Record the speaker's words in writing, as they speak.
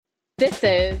This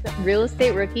is Real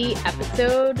Estate Rookie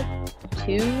episode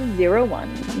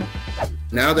 201.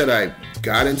 Now that I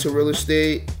got into real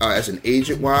estate as an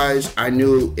agent wise, I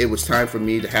knew it was time for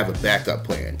me to have a backup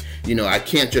plan. I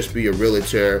can't just be a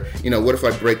realtor. What if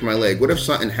I break my leg? What if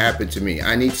something happened to me?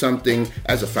 I need something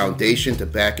as a foundation to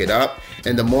back it up.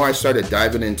 And the more I started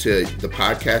diving into the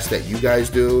podcast that you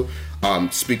guys do,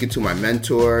 speaking to my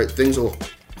mentor, things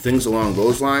along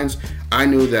those lines, I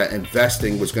knew that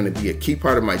investing was going to be a key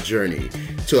part of my journey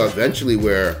to eventually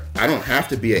where I don't have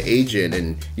to be an agent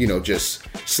and, just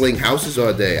sling houses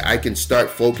all day. I can start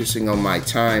focusing on my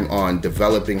time on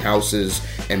developing houses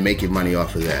and making money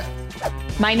off of that.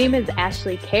 My name is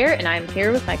Ashley Kerr, and I'm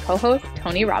here with my co-host,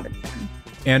 Tony Robinson.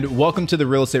 And welcome to the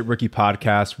Real Estate Rookie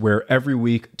Podcast, where every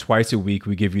week, twice a week,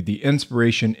 we give you the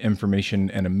inspiration,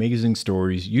 information, and amazing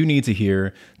stories you need to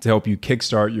hear to help you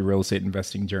kickstart your real estate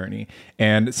investing journey.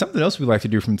 And something else we like to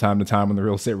do from time to time on the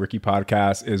Real Estate Rookie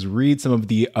Podcast is read some of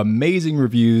the amazing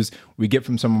reviews we get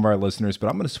from some of our listeners.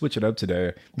 But I'm going to switch it up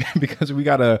today because we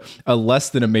got a less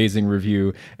than amazing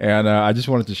review. And I just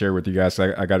wanted to share with you guys.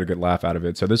 I got a good laugh out of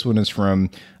it. So this one is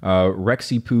from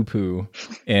Rexy Poo Poo.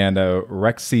 And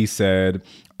Rexy said,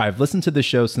 I've listened to the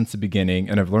show since the beginning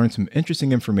and I've learned some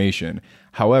interesting information.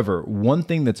 However, one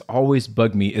thing that's always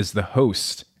bugged me is the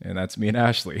host, and that's me and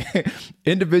Ashley.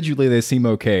 Individually, they seem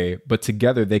okay, but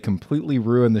together they completely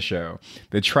ruin the show.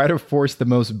 They try to force the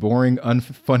most boring,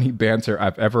 unfunny banter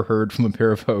I've ever heard from a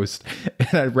pair of hosts,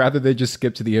 and I'd rather they just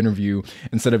skip to the interview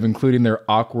instead of including their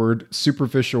awkward,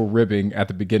 superficial ribbing at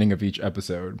the beginning of each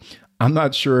episode. I'm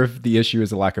not sure if the issue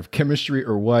is a lack of chemistry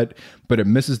or what, but it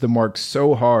misses the mark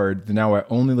so hard that now I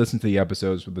only listen to the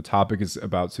episodes where the topic is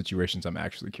about situations I'm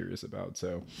actually curious about.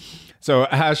 So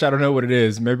Ash, I don't know what it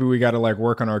is. Maybe we got to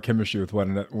work on our chemistry with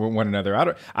one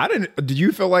another. Did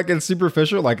you feel like it's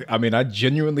superficial? I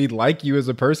genuinely like you as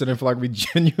a person and feel like we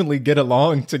genuinely get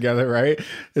along together, right?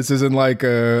 This isn't like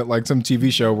some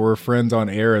TV show where we're friends on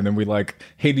air and then we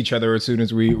hate each other as soon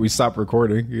as we stop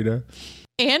recording,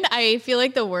 And I feel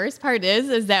like the worst part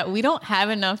is that we don't have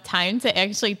enough time to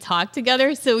actually talk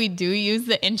together. So we do use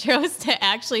the intros to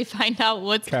actually find out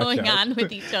what's going on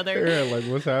with each other.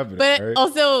 Yeah, what's happening. But right?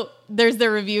 Also, there's the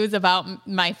reviews about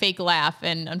my fake laugh.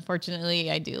 And unfortunately,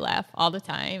 I do laugh all the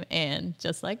time. And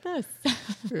just like this.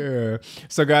 Yeah.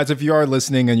 So guys, if you are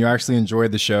listening and you actually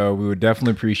enjoyed the show, we would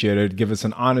definitely appreciate it. Give us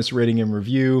an honest rating and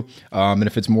review. And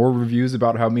if it's more reviews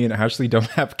about how me and Ashley don't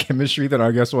have chemistry, then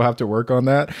I guess we'll have to work on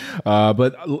that.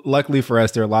 But luckily for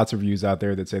us, there are lots of reviews out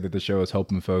there that say that the show is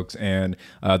helping folks. And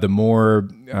the more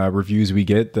reviews we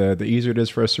get, the easier it is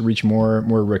for us to reach more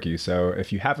rookies. So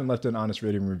if you haven't left an honest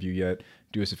rating review yet,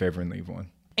 do us a favor and leave one.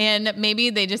 And maybe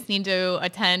they just need to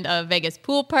attend a Vegas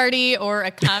pool party or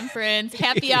a conference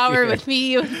happy hour with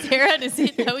me, you, and Sarah to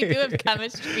see that we do have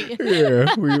chemistry.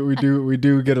 Yeah, we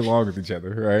do get along with each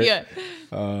other, right?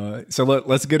 Yeah. So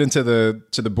let's get into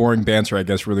the boring banter, I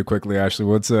guess, really quickly. Ashley,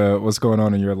 what's going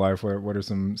on in your life? What are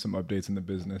some updates in the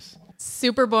business?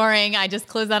 Super boring. I just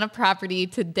closed on a property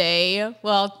today.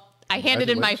 Well, I handed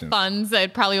in my funds.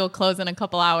 It probably will close in a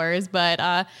couple hours,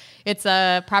 but it's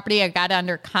a property I got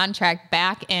under contract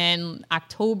back in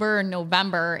October,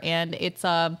 November, and it's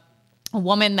a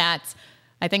woman that's,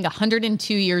 I think,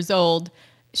 102 years old.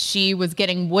 She was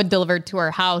getting wood delivered to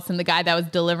her house, and the guy that was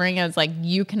delivering it was like,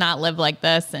 you cannot live like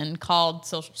this, and called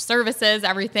social services,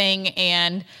 everything,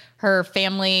 and her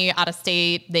family out of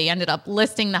state, they ended up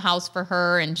listing the house for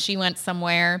her, and she went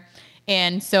somewhere.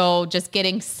 And so just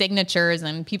getting signatures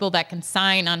and people that can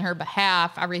sign on her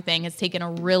behalf, everything has taken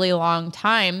a really long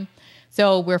time.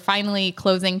 So we're finally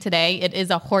closing today. It is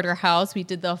a hoarder house. We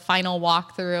did the final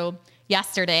walkthrough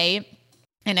yesterday,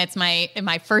 and it's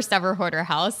my first ever hoarder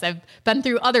house. I've been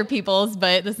through other people's,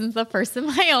 but this is the first of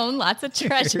my own. Lots of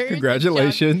treasures.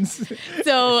 Congratulations.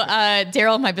 So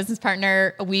Daryl, my business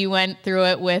partner, we went through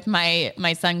it with my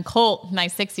son Colt, my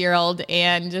 6-year-old,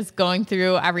 and just going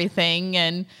through everything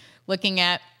and looking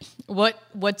at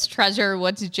what's treasure,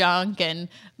 what's junk. And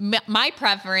my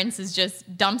preference is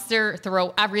just dumpster,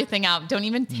 throw everything out. Don't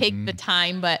even take the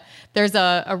time. But there's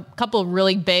a couple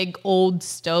really big old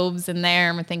stoves in there.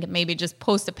 I'm thinking maybe just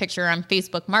post a picture on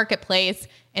Facebook Marketplace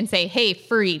and say, hey,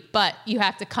 free, but you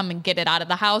have to come and get it out of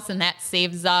the house. And that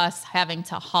saves us having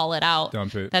to haul it out.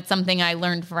 Dump it. That's something I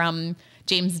learned from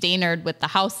James Daynard with the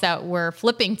house that we're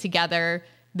flipping together.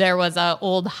 There was an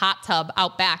old hot tub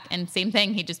out back, and same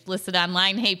thing. He just listed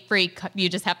online, hey, free, you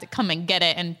just have to come and get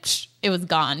it. And it was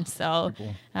gone. So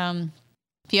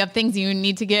if you have things you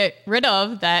need to get rid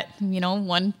of, that,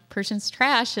 one person's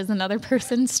trash is another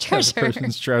person's treasure. Another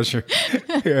person's treasure.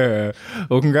 Yeah.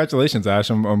 Well, congratulations, Ash.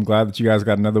 I'm glad that you guys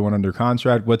got another one under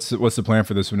contract. What's the plan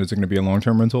for this one? Is it going to be a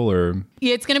long-term rental or?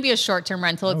 Yeah, it's going to be a short-term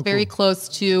rental. It's very close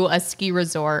to a ski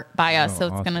resort by us. So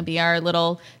it's going to be our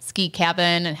little ski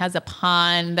cabin. It has a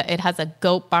pond. It has a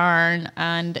goat barn,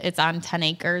 and it's on 10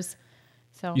 acres.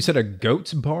 So you said a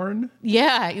goat's barn?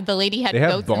 Yeah, the lady had goats in there.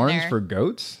 They have barns for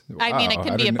goats? Wow, I mean, it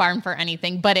could be a barn for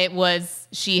anything, but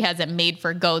she has it made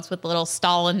for goats with a little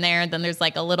stall in there. Then there's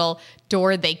like a little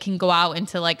door they can go out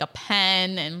into like a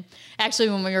pen. And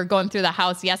actually, when we were going through the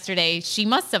house yesterday, she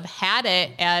must have had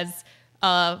it as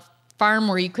a farm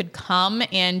where you could come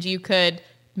and you could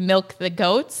milk the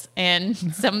goats. And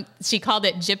she called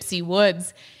it Gypsy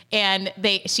Woods. And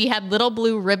she had little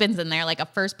blue ribbons in there, like a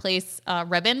first place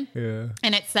ribbon. Yeah.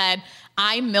 And it said,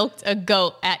 I milked a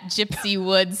goat at Gypsy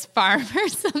Woods Farm or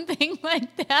something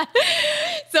like that.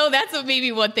 So that's what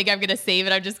maybe one thing I'm going to save,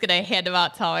 and I'm just going to hand them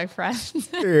out to all my friends.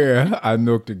 Yeah, I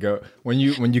milked a goat. When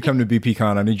you come to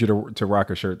BPCon, I need you to rock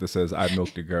a shirt that says I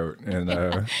milked a goat. And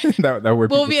that way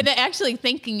well, we're actually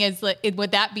thinking is,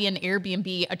 would that be an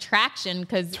Airbnb attraction?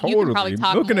 Because you can probably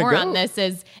talk more on this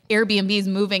as Airbnb's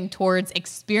moving towards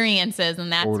experiences,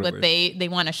 and that's what they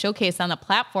want to showcase on the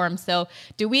platform. So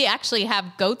do we actually have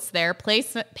goats there?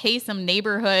 Pay some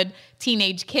neighborhood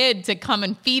teenage kid to come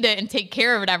and feed it and take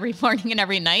care of it every morning and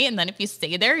every night, and then if you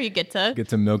stay there, you get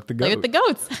to milk the goat. Play with the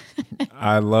goats.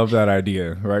 I love that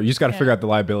idea. Right, you just got to figure out the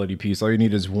liability piece. All you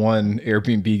need is one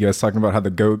Airbnb guest talking about how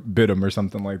the goat bit him or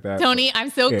something like that. Tony,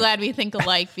 I'm so glad we think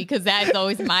alike, because that is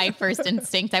always my first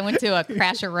instinct. I went to a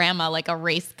Crasherama, like a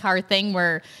race car thing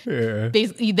where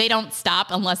they don't stop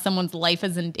unless someone's life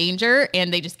is in danger,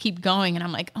 and they just keep going. And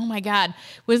I'm like, oh my God,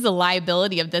 what is the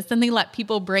liability of this? Then they let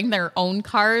people bring their own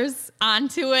cars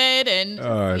onto it, and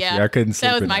I couldn't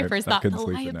sleep. That was my first thought. The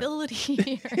liability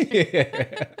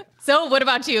here. So, what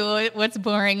about you? What's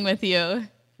boring with you?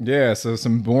 Yeah, so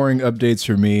some boring updates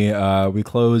for me. We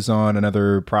closed on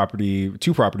another property,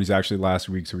 2 properties actually last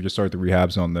week. So we just started the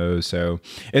rehabs on those. So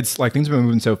it's like things have been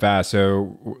moving so fast.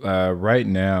 So right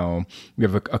now we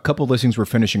have a couple listings we're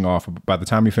finishing off. By the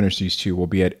time we finish these 2, we'll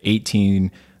be at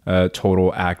 18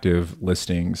 total active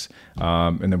listings.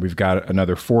 And then we've got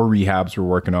another 4 rehabs we're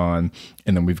working on.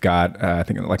 And then we've got, I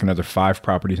think like another 5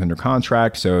 properties under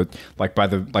contract. So like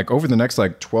over the next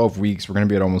like 12 weeks, we're going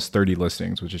to be at almost 30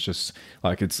 listings, which is just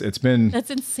like, it's been,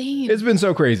 that's insane. It's been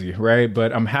so crazy. Right.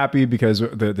 But I'm happy because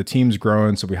the team's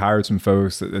growing. So we hired some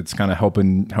folks. It's kind of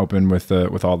helping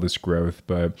with all this growth,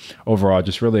 but overall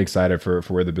just really excited for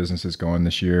where the business is going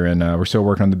this year. And we're still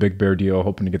working on the Big Bear deal,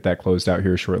 hoping to get that closed out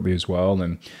here shortly as well.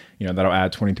 And that'll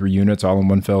add 23 units all in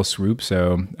one fell swoop.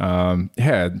 So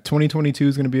 2022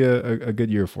 is going to be a good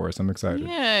year for us. I'm excited.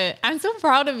 Yeah, I'm so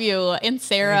proud of you and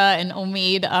Sarah and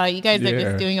Omid. You guys are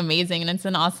just doing amazing, and it's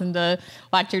been awesome to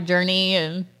watch your journey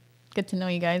and get to know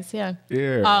you guys. Yeah.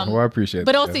 Yeah. Well, I appreciate it.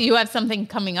 But also you have something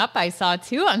coming up I saw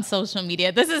too on social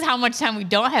media. This is how much time we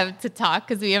don't have to talk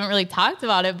because we haven't really talked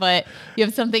about it, but you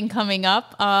have something coming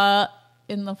up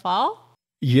in the fall.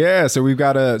 Yeah, so we've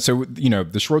got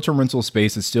the short-term rental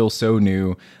space is still so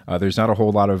new. There's not a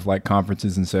whole lot of like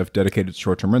conferences and stuff dedicated to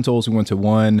short-term rentals. We went to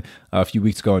one a few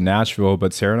weeks ago in Nashville,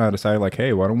 but Sarah and I decided like,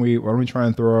 hey, why don't we try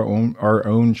and throw our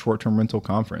own short-term rental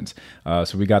conference?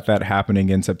 So we got that happening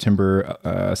in September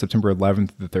 11th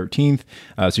to the 13th.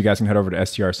 So you guys can head over to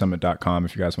strsummit.com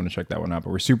if you guys want to check that one out.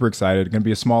 But we're super excited. It's going to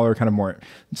be a smaller, kind of more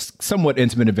somewhat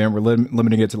intimate event. We're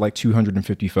limiting it to like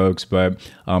 250 folks, but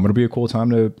it'll be a cool time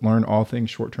to learn all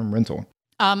things short-term rental.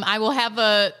 I will have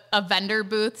a vendor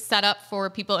booth set up for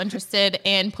people interested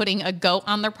in putting a goat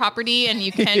on their property, and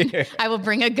you can. I will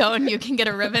bring a goat, and you can get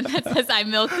a ribbon that says "I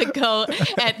milked the goat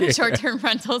at the short-term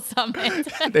rental summit."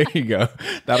 There you go.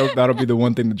 That'll be the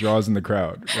one thing that draws in the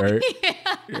crowd, right?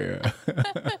 Yeah.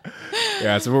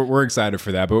 Yeah. So we're excited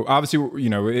for that, but obviously,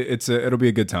 it'll be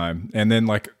a good time. And then,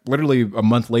 like literally a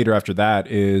month later after that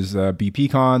is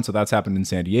BPCon, so that's happened in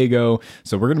San Diego.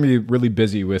 So we're going to be really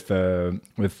busy with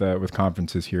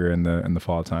conferences here in the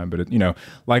fall time. But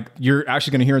like you're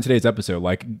actually going to hear in today's episode,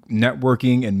 like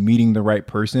networking and meeting the right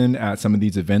person at some of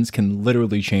these events can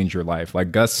literally change your life.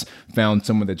 Like Gus found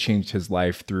someone that changed his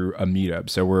life through a meetup.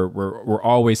 So we're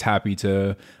always happy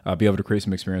to be able to create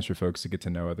some experience for folks to get to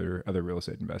know other real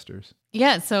estate investors.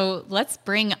 Yeah. So let's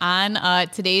bring on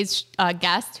today's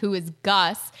guest, who is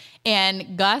Gus.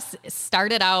 And Gus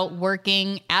started out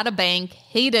working at a bank,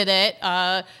 hated it,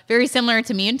 very similar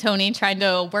to me and Tony trying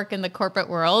to work in the corporate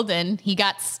world. And he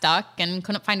got stuck and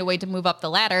couldn't find a way to move up the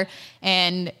ladder.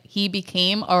 And he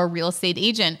became a real estate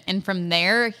agent. And from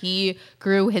there, he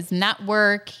grew his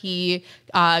network, he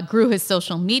grew his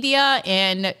social media,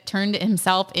 and turned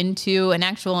himself into an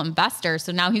actual investor.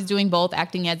 So now he's doing both,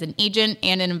 acting as an agent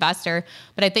and an investor.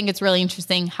 But I think it's really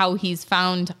interesting how he's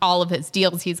found all of his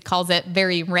deals. He calls it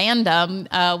very random,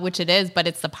 which it is, but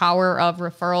it's the power of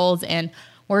referrals and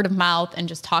word of mouth and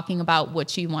just talking about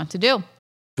what you want to do.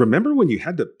 Remember when you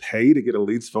had to pay to get a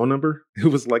lead's phone number? It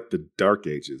was like the dark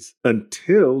ages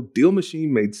until Deal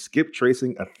Machine made skip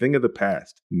tracing a thing of the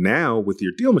past. Now, with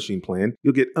your Deal Machine plan,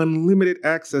 you'll get unlimited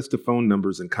access to phone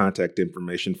numbers and contact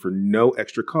information for no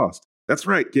extra cost. That's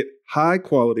right, get high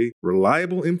quality,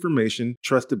 reliable information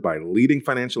trusted by leading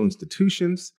financial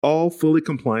institutions, all fully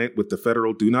compliant with the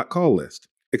federal Do Not Call list.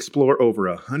 Explore over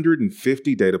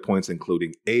 150 data points,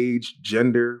 including age,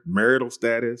 gender, marital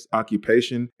status,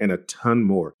 occupation, and a ton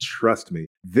more. Trust me,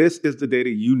 this is the data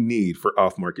you need for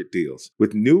off-market deals.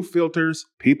 With new filters,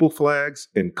 people flags,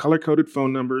 and color-coded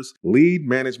phone numbers, lead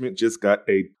management just got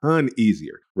a ton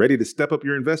easier. Ready to step up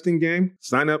your investing game?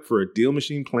 Sign up for a Deal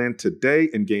Machine plan today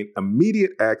and gain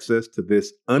immediate access to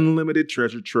this unlimited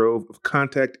treasure trove of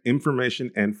contact information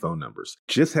and phone numbers.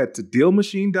 Just head to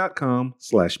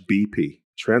DealMachine.com/BP.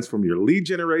 Transform your lead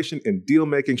generation and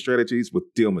deal-making strategies with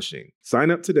Deal Machine.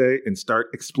 Sign up today and start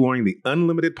exploring the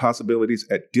unlimited possibilities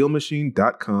at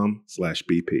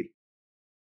DealMachine.com/BP.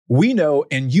 We know,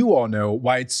 and you all know,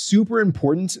 why it's super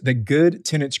important that good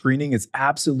tenant screening is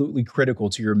absolutely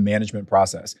critical to your management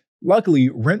process. Luckily,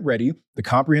 RentRedi, the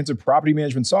comprehensive property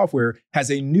management software, has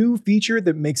a new feature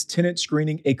that makes tenant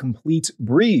screening a complete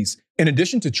breeze. In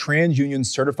addition to TransUnion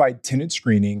certified tenant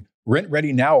screening,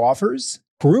 RentRedi now offers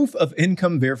proof of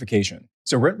income verification.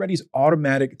 So RentRedi's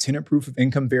automatic tenant proof of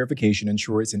income verification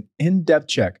ensures an in-depth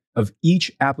check of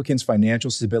each applicant's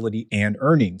financial stability and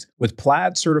earnings. With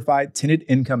Plaid certified tenant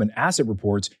income and asset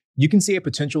reports, you can see a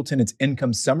potential tenant's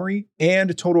income summary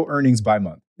and total earnings by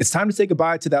month. It's time to say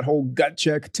goodbye to that whole gut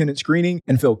check tenant screening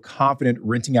and feel confident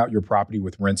renting out your property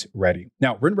with RentRedi.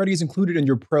 Now, RentRedi is included in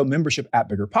your pro membership at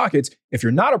BiggerPockets. If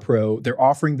you're not a pro, they're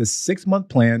offering the 6-month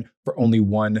plan for only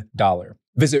 $1.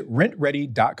 Visit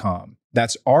rentredi.com.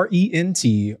 That's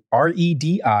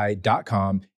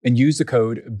RentRedi.com and use the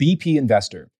code BP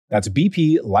Investor. That's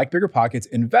BP, like BiggerPockets,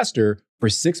 Investor for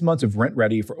 6 months of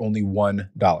RentRedi for only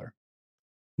 $1.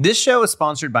 This show is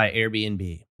sponsored by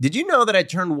Airbnb. Did you know that I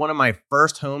turned one of my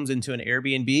first homes into an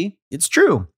Airbnb? It's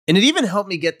true. And it even helped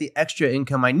me get the extra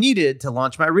income I needed to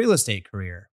launch my real estate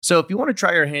career. So if you want to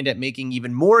try your hand at making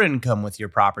even more income with your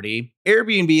property,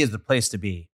 Airbnb is the place to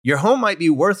be. Your home might be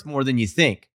worth more than you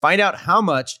think. Find out how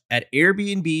much at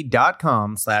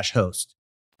airbnb.com/host.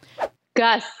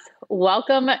 Gus,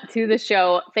 welcome to the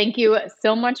show. Thank you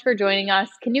so much for joining us.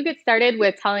 Can you get started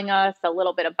with telling us a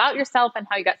little bit about yourself and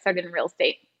how you got started in real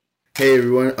estate? Hey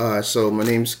everyone, so my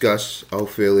name's Gus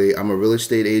O'Philly. I'm a real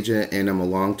estate agent and I'm a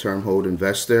long-term hold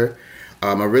investor.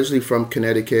 I'm originally from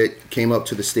Connecticut, came up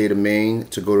to the state of Maine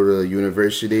to go to the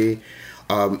university,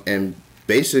 and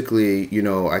basically,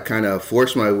 I kind of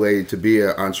forced my way to be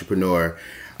an entrepreneur.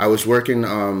 I was working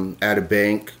at a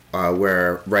bank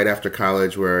where right after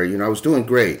college where, I was doing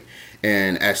great.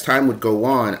 And as time would go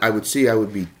on, I would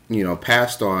be,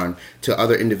 passed on to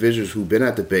other individuals who've been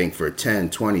at the bank for 10,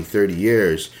 20, 30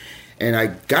 years. And I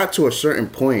got to a certain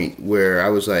point where I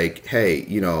was like, hey,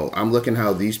 I'm looking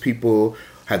how these people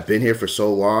have been here for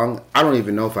so long. I don't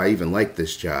even know if I even like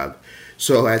this job.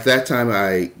 So at that time,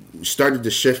 I started to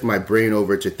shift my brain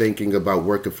over to thinking about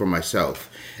working for myself.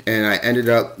 And I ended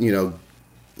up,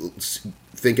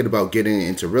 thinking about getting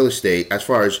into real estate, as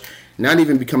far as not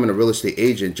even becoming a real estate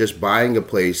agent, just buying a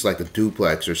place like a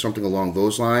duplex or something along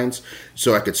those lines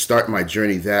so I could start my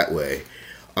journey that way.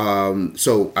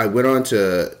 So I went on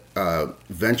to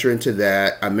venture into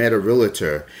that. I met a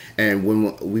realtor, and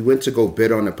when we went to go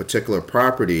bid on a particular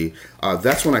property,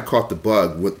 that's when I caught the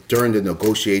bug during the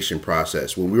negotiation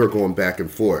process when we were going back and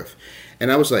forth.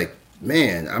 And I was like,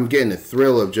 man, I'm getting the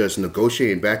thrill of just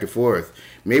negotiating back and forth.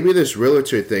 Maybe this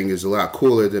realtor thing is a lot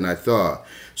cooler than I thought.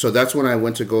 So that's when I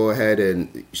went to go ahead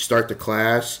and start the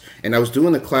class. And I was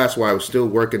doing the class while I was still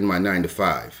working my 9 to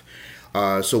 5.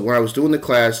 So when I was doing the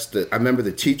class, I remember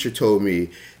the teacher told me,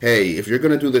 hey, if you're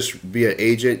going to do this, be an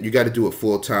agent, you got to do it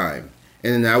full time.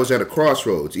 And then I was at a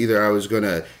crossroads. Either I was going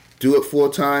to do it full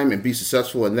time and be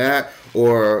successful in that,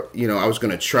 or, I was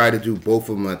going to try to do both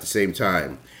of them at the same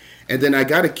time. And then I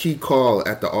got a key call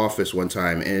at the office one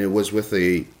time, and it was with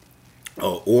a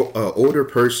older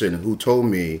person who told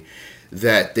me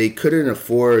that they couldn't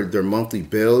afford their monthly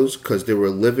bills because they were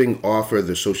living off of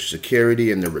their Social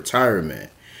Security and their retirement.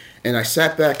 And I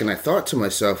sat back and I thought to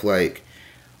myself, like,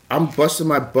 I'm busting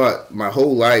my butt my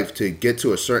whole life to get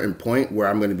to a certain point where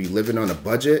I'm going to be living on a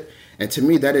budget. And to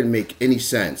me, that didn't make any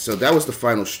sense. So that was the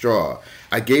final straw.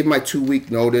 I gave my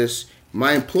 2-week notice.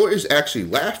 My employers actually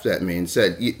laughed at me and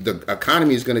said, the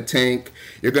economy is going to tank.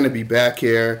 You're going to be back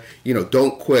here.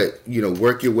 Don't quit.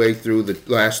 Work your way through the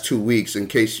last 2 weeks in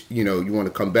case, you want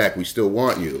to come back. We still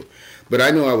want you. But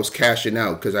I knew I was cashing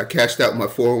out because I cashed out my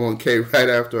 401k right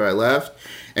after I left.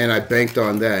 And I banked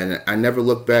on that. And I never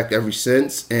looked back ever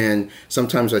since. And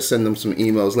sometimes I send them some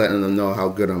emails letting them know how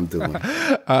good I'm doing.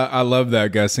 I love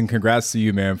that, Gus. And congrats to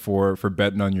you, man, for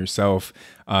betting on yourself.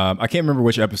 I can't remember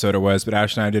which episode it was, but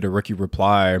Ash and I did a rookie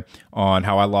reply on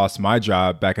how I lost my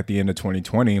job back at the end of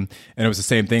 2020. And it was the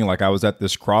same thing. Like, I was at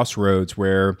this crossroads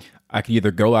where I could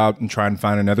either go out and try and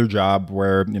find another job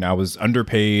where, I was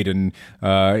underpaid and,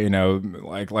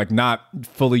 like not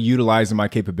fully utilizing my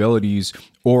capabilities,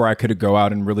 or I could go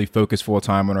out and really focus full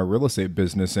time on our real estate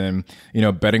business. And,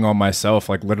 betting on myself,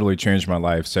 like, literally changed my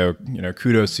life. So,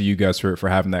 kudos to you guys for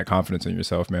having that confidence in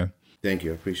yourself, man. Thank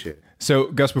you. I appreciate it.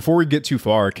 So, Gus, before we get too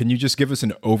far, can you just give us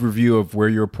an overview of where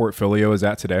your portfolio is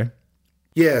at today?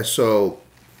 Yeah. So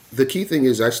the key thing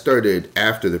is I started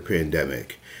after the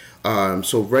pandemic.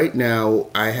 So right now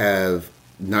I have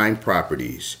 9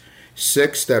 properties,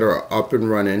 6 that are up and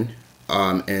running,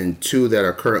 and 2 that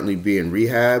are currently being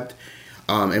rehabbed,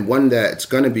 and 1 that's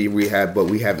going to be rehabbed, but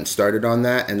we haven't started on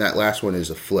that. And that last one is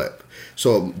a flip.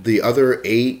 So the other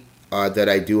 8 that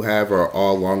I do have are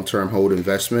all long-term hold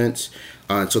investments.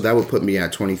 So that would put me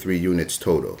at 23 units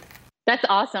total. That's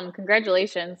awesome.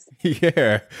 Congratulations.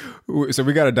 Yeah. So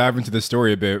we got to dive into the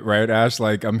story a bit, right, Ash?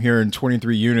 Like, I'm hearing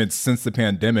 23 units since the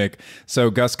pandemic.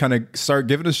 So Gus, kind of start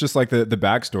giving us just like the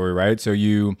backstory, right? So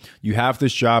you have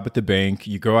this job at the bank,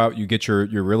 you go out, you get your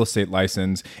real estate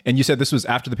license, and you said this was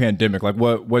after the pandemic. Like,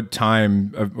 what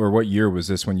time or what year was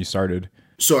this when you started?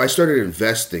 So I started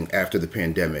investing after the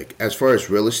pandemic. As far as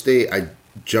real estate, I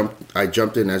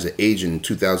jumped in as an agent in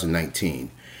 2019.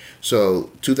 So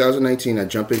 2019, I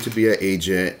jumped in to be an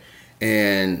agent,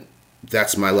 and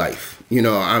that's my life.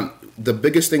 The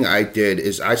biggest thing I did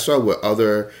is I saw what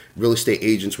other real estate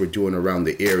agents were doing around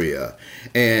the area,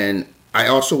 and I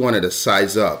also wanted to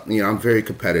size up. I'm very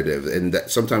competitive, and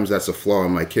sometimes that's a flaw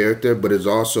in my character, but it's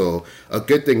also a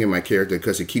good thing in my character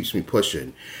because it keeps me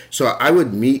pushing. So I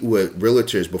would meet with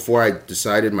realtors before I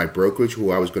decided my brokerage, who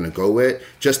I was going to go with,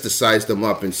 just to size them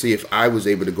up and see if I was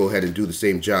able to go ahead and do the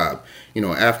same job.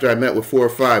 After I met with 4 or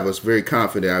 5, I was very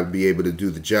confident I would be able to do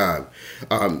the job.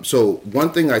 So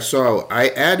one thing I saw, I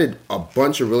added a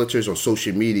bunch of realtors on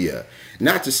social media,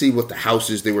 not to see what the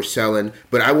houses they were selling,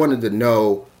 but I wanted to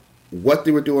know what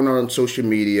they were doing on social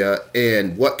media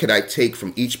and what could I take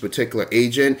from each particular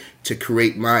agent to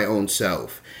create my own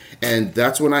self. And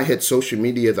that's when I hit social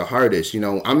media the hardest.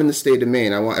 I'm in the state of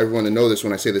Maine. I want everyone to know this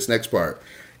when I say this next part.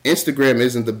 Instagram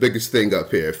isn't the biggest thing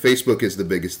up here. Facebook is the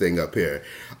biggest thing up here.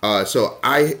 So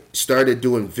I started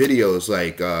doing videos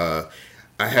like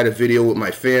I had a video with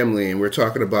my family, and we're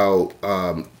talking about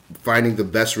finding the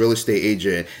best real estate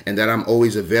agent and that I'm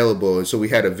always available. And so we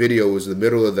had a video, it was the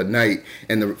middle of the night,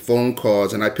 and the phone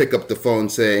calls, and I pick up the phone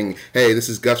saying, "Hey, this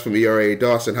is Gus from ERA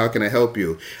Dawson. How can I help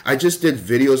you?" I just did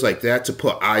videos like that to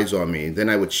put eyes on me. Then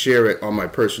I would share it on my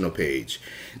personal page.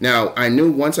 Now, I knew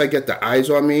once I get the eyes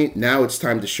on me, now it's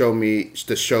time to show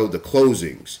the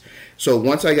closings. So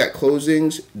once I got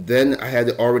closings, then I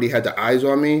already had the eyes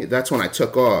on me. That's when I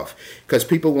took off, because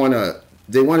people want to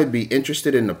be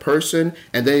interested in the person,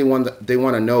 and they want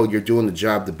to know you're doing the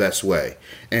job the best way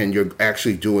and you're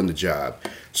actually doing the job.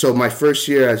 So my first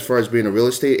year as far as being a real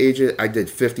estate agent, I did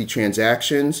 50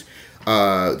 transactions.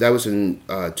 That was in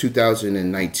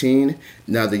 2019.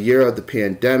 Now the year of the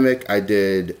pandemic, I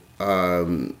did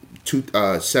 71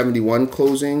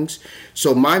 closings.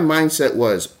 So my mindset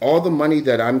was all the money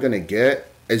that I'm going to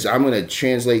get is I'm going to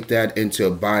translate that into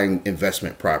buying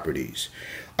investment properties.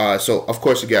 So, of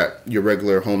course, you got your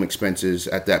regular home expenses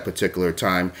at that particular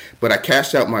time. But I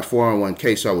cashed out my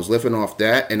 401k, so I was living off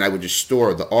that, and I would just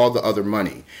store all the other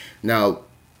money. Now,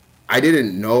 I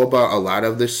didn't know about a lot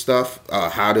of this stuff,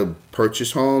 how to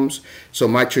purchase homes. So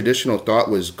my traditional thought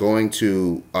was going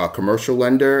to a commercial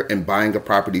lender and buying a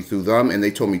property through them. And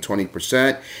they told me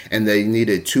 20%, and they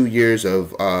needed 2 years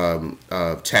of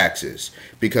taxes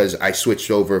because I switched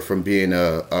over from being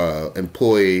a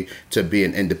employee to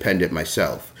being independent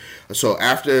myself. So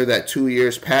after that 2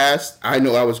 years passed, I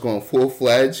knew I was going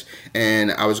full-fledged,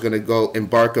 and I was going to go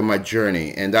embark on my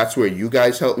journey. And that's where you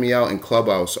guys helped me out, and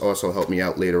Clubhouse also helped me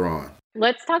out later on.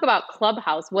 Let's talk about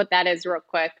Clubhouse, what that is real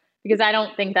quick, because I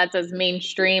don't think that's as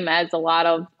mainstream as a lot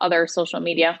of other social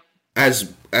media.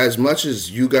 As much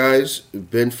as you guys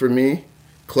been for me,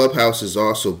 Clubhouse has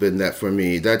also been that for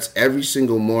me. That's every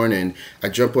single morning I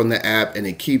jump on the app and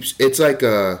it's like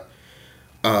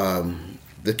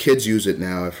the kids use it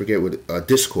now. I forget what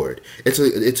Discord. It's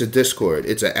a Discord.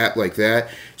 It's an app like that.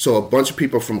 So a bunch of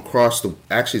people from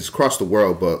it's across the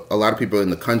world, but a lot of people in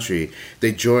the country,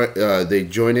 they join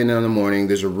in the morning.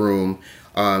 There's a room.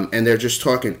 And they're just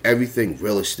talking everything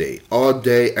real estate all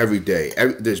day, every day.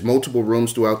 There's multiple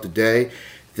rooms throughout the day.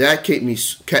 That kept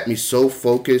me so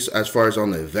focused as far as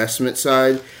on the investment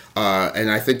side.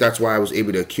 And I think that's why I was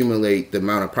able to accumulate the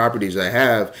amount of properties I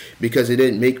have, because it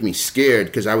didn't make me scared,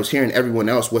 because I was hearing everyone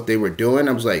else what they were doing.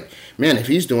 I was like, man, if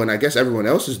he's doing it, I guess everyone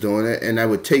else is doing it. And I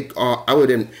would take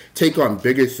on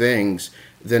bigger things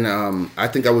than I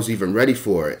think I was even ready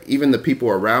for it. Even the people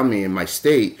around me in my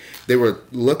state, they were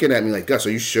looking at me like, Gus,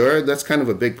 are you sure? That's kind of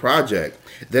a big project.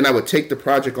 Then I would take the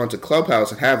project onto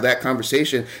Clubhouse and have that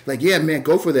conversation. Like, yeah, man,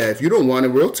 go for that. If you don't want it,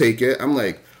 we'll take it. I'm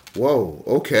like, whoa,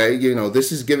 okay.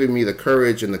 This is giving me the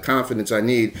courage and the confidence I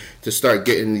need to start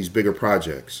getting these bigger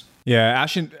projects. Yeah,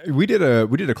 Ashton, we did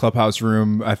a Clubhouse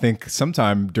room, I think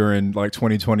sometime during like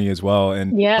 2020 as well.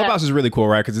 And Clubhouse is really cool,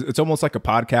 right? Because it's almost like a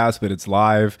podcast, but it's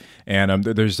live. And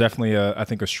there's definitely I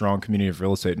think a strong community of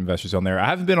real estate investors on there. I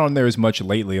haven't been on there as much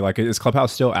lately. Like, is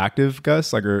Clubhouse still active,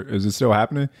 Gus? Like, or is it still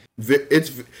happening?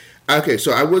 It's okay.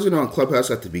 So I wasn't on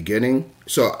Clubhouse at the beginning,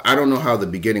 so I don't know how the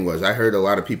beginning was. I heard a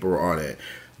lot of people were on it.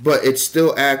 But it's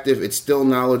still active. It's still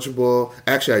knowledgeable.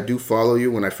 Actually, I do follow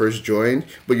you when I first joined,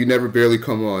 but you never barely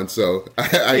come on, so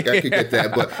I could get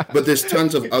that. But there's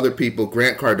tons of other people.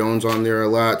 Grant Cardone's on there a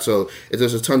lot, so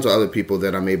there's tons of other people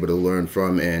that I'm able to learn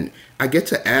from, and I get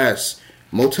to ask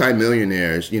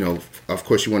multimillionaires. Of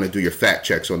course, you want to do your fact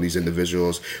checks on these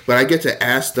individuals, but I get to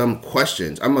ask them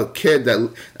questions. I'm not a kid.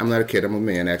 I'm a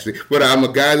man actually, but I'm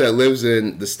a guy that lives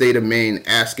in the state of Maine,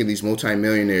 asking these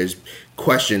multimillionaires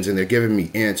questions, and they're giving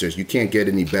me answers. You can't get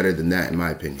any better than that, in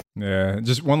my opinion. Yeah.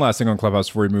 Just one last thing on Clubhouse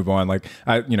before we move on. Like,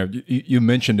 you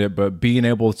mentioned it, but being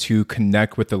able to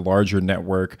connect with the larger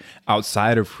network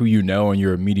outside of who you know in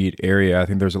your immediate area, I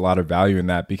think there's a lot of value in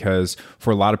that, because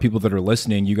for a lot of people that are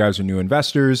listening, you guys are new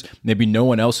investors. Maybe no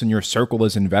one else in your circle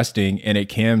is investing, and it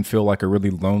can feel like a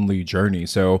really lonely journey.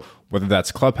 So whether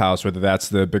that's Clubhouse, whether that's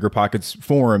the Bigger Pockets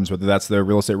forums, whether that's the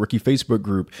Real Estate Rookie Facebook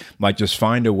group, like, just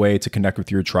find a way to connect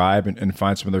with your tribe and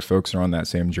find some other folks that are on that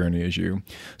same journey as you.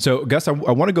 So Gus, I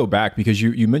want to go back, because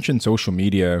you mentioned social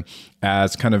media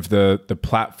as kind of the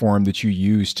platform that you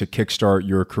use to kickstart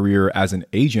your career as an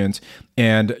agent.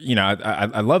 And,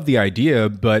 I love the idea,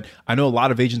 but I know a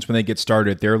lot of agents, when they get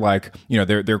started, they're like,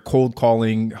 they're cold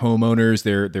calling homeowners,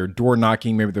 they're door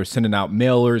knocking, maybe they're sending out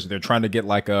mailers, they're trying to get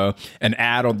like an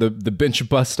ad on the bench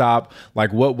bus stop.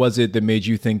 Like, what was it that made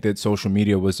you think that social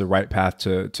media was the right path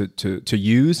to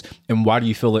use? And why do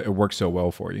you feel it works so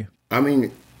well for you? I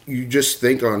mean, you just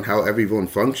think on how everyone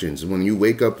functions. When you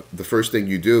wake up, the first thing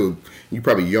you do, you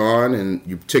probably yawn and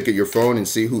you ticket your phone and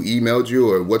see who emailed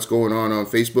you or what's going on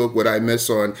Facebook, what I miss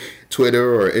on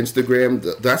Twitter or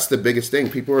Instagram. That's the biggest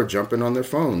thing. People are jumping on their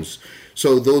phones.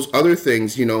 So those other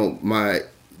things,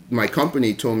 my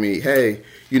company told me, hey,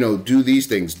 do these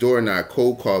things, door knock,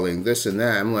 cold calling, this and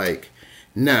that. I'm like,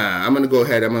 nah, I'm going to go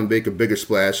ahead, I'm going to make a bigger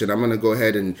splash, and I'm going to go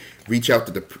ahead and reach out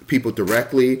to the people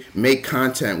directly, make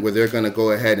content where they're going to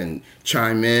go ahead and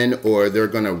chime in, or they're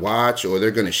going to watch, or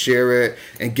they're going to share it,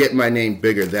 and get my name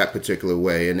bigger that particular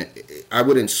way. And I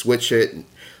wouldn't switch it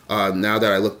now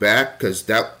that I look back,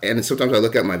 and sometimes I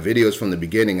look at my videos from the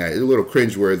beginning, it's a little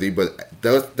cringeworthy, but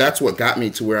that's what got me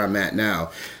to where I'm at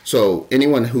now. So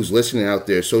anyone who's listening out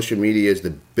there, social media is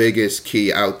the biggest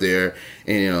key out there.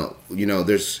 And,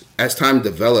 there's, as time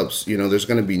develops, there's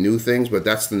going to be new things, but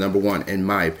that's the number one, in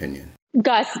my opinion.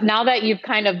 Gus, now that you've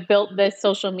kind of built this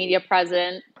social media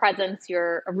presence,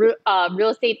 you're a real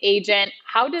estate agent,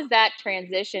 how does that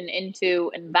transition into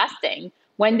investing?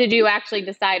 When did you actually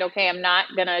decide, okay, I'm not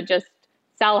going to just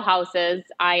sell houses,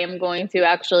 I am going to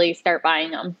actually start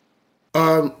buying them?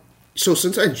 So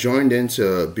since I joined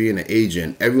into being an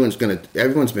agent, everyone's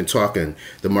been talking,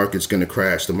 the market's going to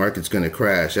crash, and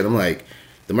I'm like,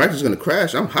 the market's going to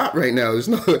crash? I'm hot right now. There's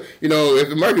no, if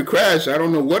the market crashed, I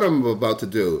don't know what I'm about to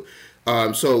do.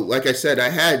 So like I said, I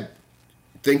had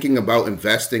thinking about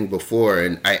investing before,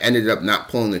 and I ended up not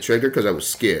pulling the trigger because I was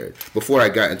scared before I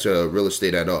got into real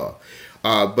estate at all.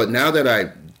 But now that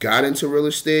I got into real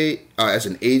estate as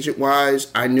an agent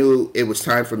wise, I knew it was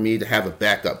time for me to have a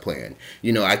backup plan.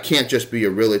 I can't just be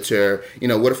a realtor.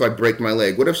 What if I break my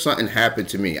leg? What if something happened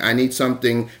to me? I need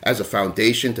something as a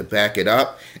foundation to back it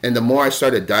up. And the more I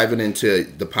started diving into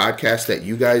the podcast that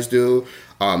you guys do,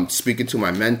 speaking to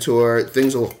my mentor,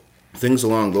 things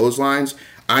along those lines,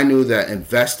 I knew that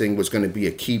investing was going to be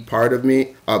a key part of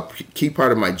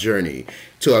my journey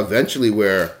to eventually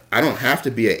where I don't have to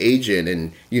be an agent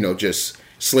and, just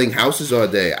sling houses all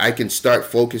day. I can start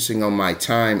focusing on my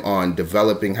time on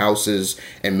developing houses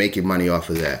and making money off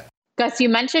of that. Gus, you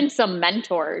mentioned some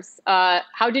mentors.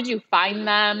 How did you find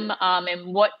them,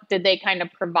 and what did they kind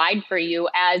of provide for you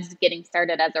as getting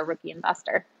started as a rookie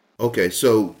investor? Okay,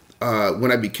 so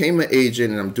when I became an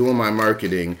agent and I'm doing my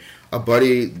marketing, a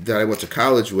buddy that I went to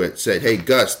college with said, "Hey,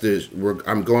 Gus,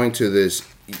 I'm going to this,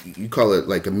 you call it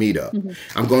like a meetup.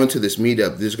 Mm-hmm. I'm going to this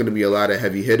meetup. There's going to be a lot of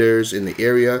heavy hitters in the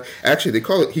area." Actually,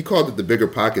 he called it the Bigger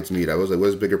Pockets meetup. I was like, "What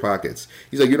is Bigger Pockets?"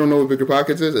 He's like, "You don't know what Bigger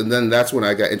Pockets is?" And then that's when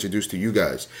I got introduced to you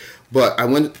guys. But I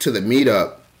went to the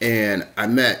meetup and I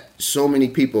met so many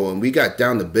people, and we got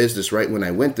down to business right when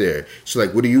I went there. So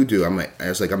like, "What do you do?" I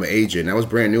was like, "I'm an agent." And I was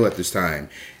brand new at this time.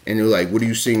 And they're like, "What are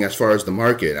you seeing as far as the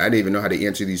market?" I didn't even know how to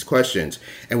answer these questions.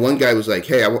 And one guy was like,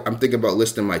 "Hey, I'm thinking about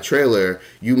listing my trailer.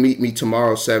 You meet me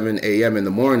tomorrow, 7 a.m. in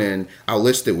the morning. I'll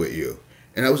list it with you."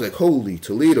 And I was like, "Holy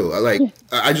Toledo."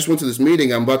 I just went to this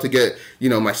meeting. I'm about to get,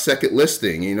 my second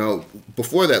listing.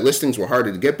 Before that, listings were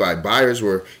harder to get by. Buyers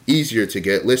were easier to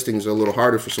get. Listings are a little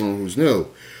harder for someone who's new.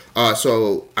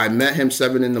 So I met him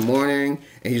 7 in the morning,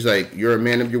 and he's like, "You're a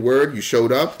man of your word. You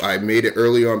showed up." I made it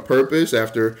early on purpose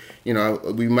after,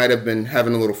 we might have been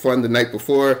having a little fun the night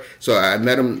before. So I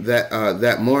met him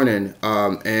that morning.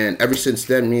 And ever since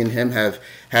then, me and him have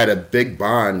had a big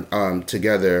bond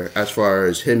together as far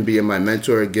as him being my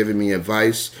mentor, giving me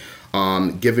advice,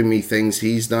 giving me things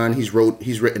he's done. He's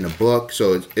written a book.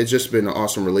 So it's just been an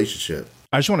awesome relationship.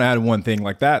 I just want to add one thing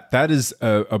like that. That is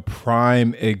a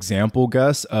prime example,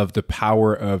 Gus, of the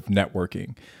power of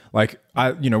networking.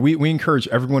 We encourage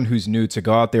everyone who's new to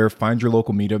go out there, find your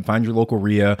local meetup, find your local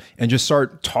RIA, and just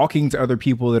start talking to other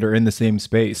people that are in the same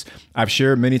space. I've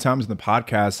shared many times in the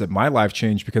podcast that my life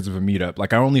changed because of a meetup.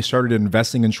 I only started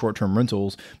investing in short-term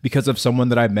rentals because of someone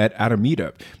that I met at a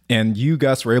meetup. And you,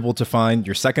 Gus, were able to find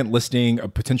your second listing, a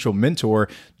potential mentor,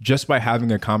 just by having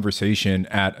a conversation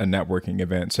at a networking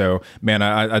event. So, man,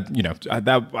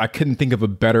 I couldn't think of a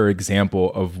better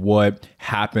example of what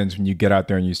happens when you get out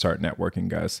there and you start networking,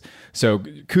 Gus. So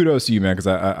kudos to you, man, because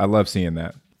I love seeing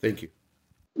that. Thank you.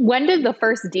 When did the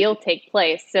first deal take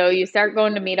place? So you start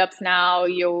going to meetups now,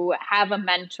 you have a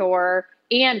mentor,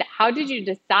 and how did you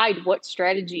decide what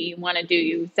strategy you want to do?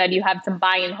 You said you have some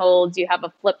buy and holds, you have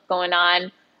a flip going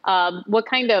on. What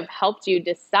kind of helped you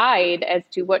decide as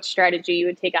to what strategy you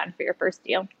would take on for your first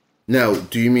deal? Now,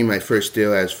 do you mean my first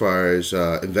deal as far as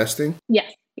investing?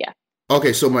 Yes. Yeah.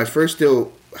 Okay, so my first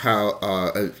deal,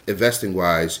 investing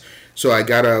wise, so I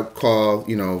got a call,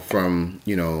 from,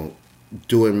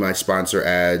 doing my sponsor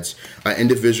ads. An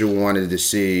individual wanted to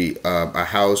see a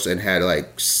house and had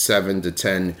like 7 to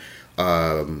 10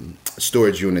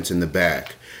 storage units in the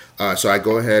back. So I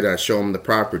go ahead and I show him the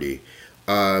property.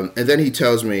 And then he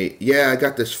tells me, "Yeah, I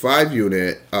got this 5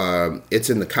 unit. It's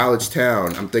in the college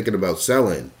town. I'm thinking about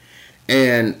selling."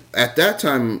 And at that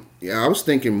time, I was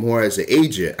thinking more as an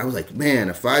agent. I was like, man,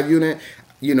 a 5 unit,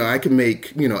 I can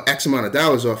make, X amount of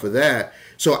dollars off of that.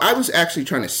 So I was actually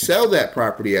trying to sell that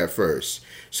property at first.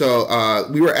 So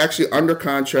we were actually under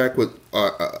contract with,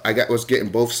 was getting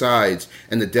both sides,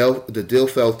 and the deal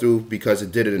fell through because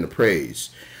it didn't appraise.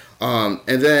 And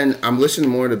then I'm listening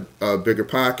more to Bigger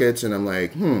Pockets, and I'm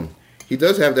like, he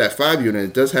does have that 5 unit.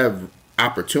 It does have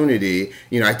opportunity.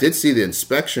 I did see the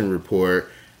inspection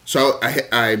report. So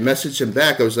I messaged him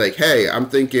back. I was like, "Hey, I'm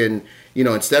thinking,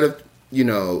 instead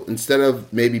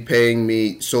of maybe paying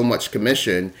me so much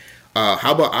commission,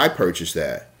 how about I purchase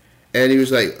that?" And he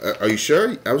was like, "Are you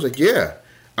sure?" I was like, "Yeah."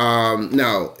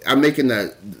 Now, I'm making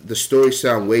the story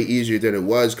sound way easier than it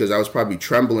was because I was probably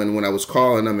trembling when I was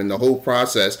calling them, and the whole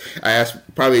process. I asked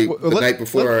probably night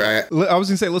before. I was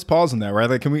gonna say, let's pause on that, right?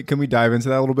 Like, can we dive into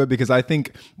that a little bit? Because I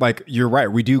think, like, you're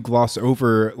right. We do gloss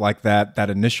over like that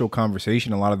initial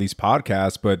conversation in a lot of these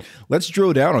podcasts, but let's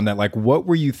drill down on that. Like, what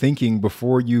were you thinking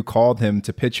before you called him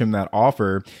to pitch him that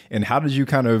offer, and how did you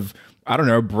kind of, I don't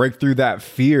know, break through that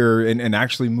fear and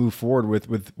actually move forward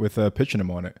with pitching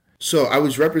him on it? So I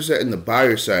was representing the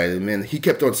buyer side, and man, he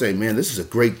kept on saying, "Man, this is a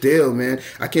great deal, man.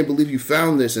 I can't believe you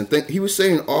found this." And he was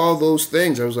saying all those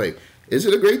things. I was like, "Is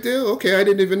it a great deal? Okay, I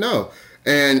didn't even know."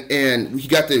 And he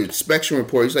got the inspection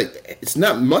report. He's like, it's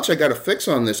not much I got to fix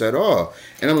on this at all.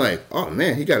 And I'm like, oh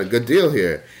man, he got a good deal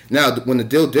here. Now, when the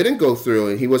deal didn't go through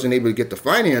and he wasn't able to get the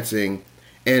financing,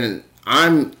 and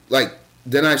I'm like,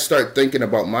 then I start thinking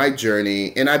about my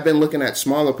journey, and I've been looking at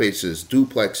smaller places,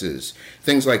 duplexes,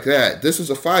 things like that. This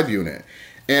is a 5-unit.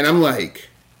 And I'm like,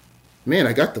 man,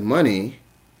 I got the money.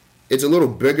 It's a little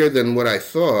bigger than what I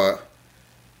thought.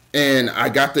 And I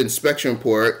got the inspection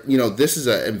report. This is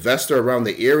an investor around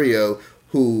the area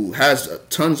who has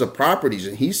tons of properties,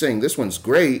 and he's saying this one's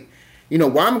great.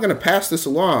 Why am I going to pass this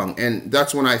along? And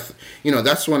that's when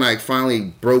that's when I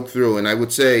finally broke through. And I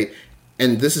would say,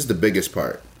 and this is the biggest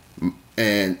part,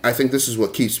 and I think this is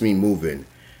what keeps me moving.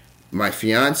 My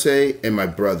fiance and my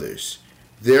brothers,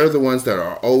 they're the ones that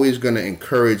are always going to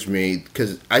encourage me,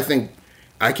 because I think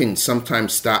I can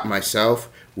sometimes stop myself,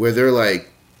 where they're like,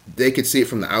 they could see it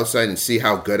from the outside and see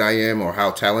how good I am or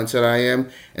how talented I am.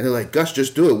 And they're like, Gus,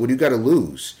 just do it. What do you got to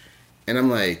lose? And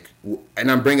I'm like,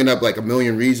 and I'm bringing up like a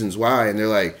million reasons why. And they're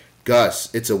like,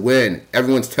 Gus, it's a win.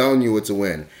 Everyone's telling you it's a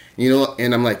win.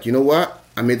 And I'm like, you know what?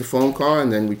 I made the phone call,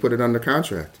 and then we put it under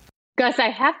contract. Gus, I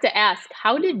have to ask,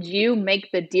 how did you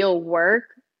make the deal work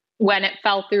when it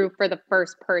fell through for the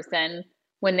first person?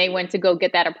 When they went to go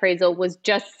get that appraisal, was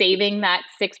just saving that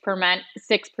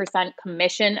 6%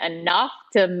 commission enough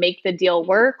to make the deal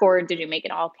work, or did you make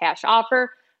an all cash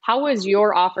offer? How was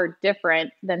your offer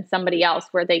different than somebody else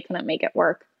where they couldn't make it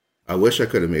work? I wish I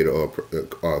could have made an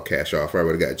all cash offer. I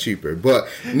would have got cheaper, but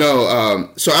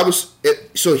no.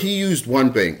 So he used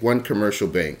one bank, one commercial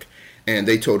bank, and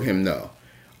they told him no.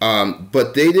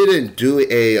 But they didn't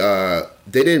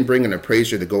they didn't bring an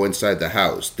appraiser to go inside the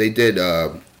house. They did.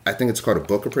 I think it's called a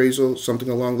book appraisal, something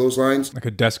along those lines. Like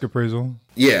a desk appraisal?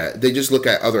 Yeah, they just look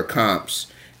at other comps,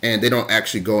 and they don't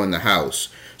actually go in the house.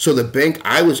 So the bank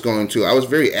I was going to, I was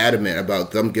very adamant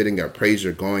about them getting an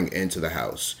appraiser going into the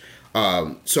house.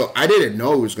 So I didn't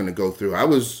know it was going to go through. I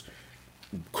was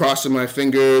crossing my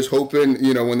fingers, hoping,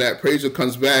 when that appraisal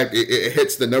comes back, it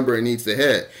hits the number it needs to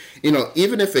hit.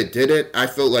 Even if it didn't, I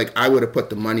felt like I would have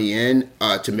put the money in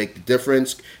to make the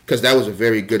difference, because that was a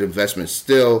very good investment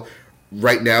still.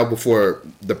 Right now, before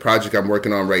the project I'm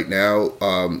working on right now,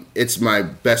 it's my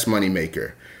best money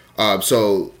maker.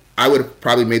 So I would have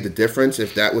probably made the difference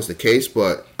if that was the case,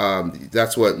 but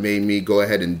that's what made me go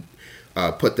ahead and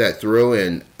put that through.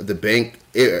 And the bank,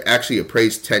 it actually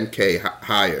appraised $10K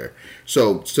higher.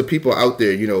 So to people out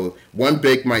there, one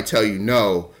bank might tell you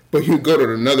no, but you go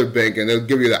to another bank and they'll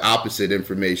give you the opposite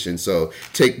information. So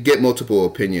get multiple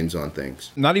opinions on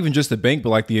things. Not even just the bank, but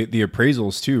like the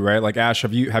appraisals too, right? Like Ash,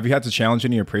 have you had to challenge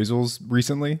any appraisals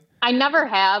recently? I never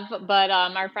have, but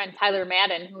our friend Tyler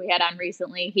Madden, who we had on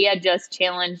recently, he had just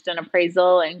challenged an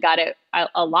appraisal and got it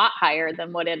a lot higher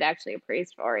than what it actually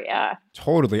appraised for. Yeah,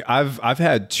 totally. I've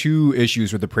had 2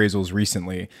 issues with appraisals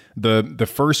recently. The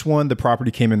first one, the property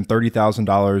came in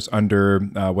 $30,000 under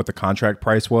what the contract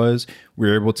price was. We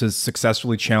were able to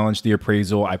successfully challenge the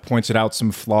appraisal. I pointed out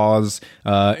some flaws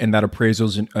in that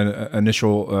appraisal's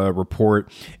initial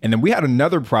report, and then we had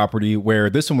another property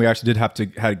where this one we actually did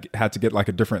had to get like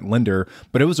a different lender,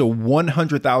 but it was a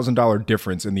 $100,000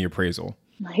 difference in the appraisal.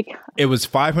 My God. It was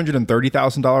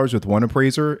 $530,000 with one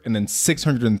appraiser and then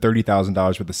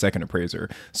 $630,000 with the second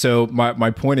appraiser. So my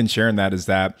point in sharing that is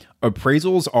that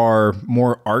appraisals are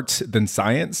more art than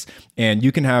science, and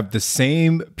you can have the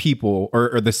same people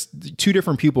or the 2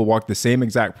 different people walk the same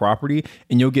exact property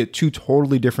and you'll get 2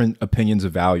 totally different opinions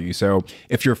of value. So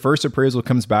if your first appraisal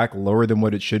comes back lower than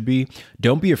what it should be,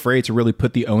 don't be afraid to really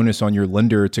put the onus on your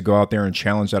lender to go out there and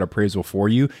challenge that appraisal for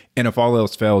you. And if all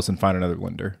else fails, then find another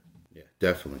lender.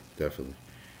 Definitely.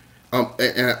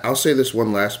 And I'll say this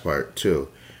one last part too.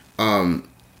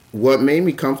 What made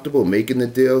me comfortable making the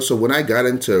deal? So when I got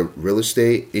into real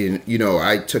estate,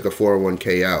 I took a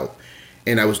 401k out,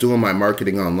 and I was doing my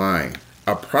marketing online.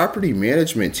 A property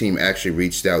management team actually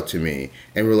reached out to me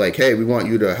and were like, "Hey, we want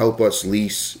you to help us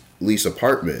lease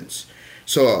apartments."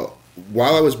 So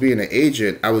while I was being an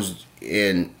agent,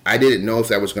 I didn't know if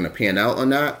that was going to pan out or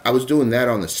not. I was doing that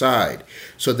on the side.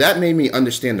 So that made me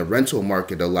understand the rental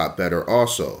market a lot better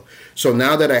also. So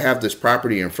now that I have this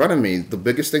property in front of me, the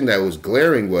biggest thing that was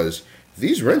glaring was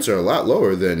these rents are a lot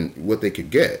lower than what they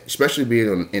could get, especially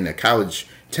being in a college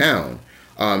town.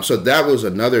 So that was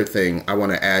another thing I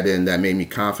want to add in that made me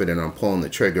confident on pulling the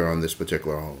trigger on this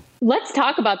particular home. Let's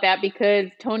talk about that,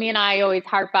 because Tony and I always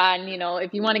harp on,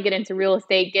 if you want to get into real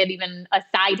estate, get even a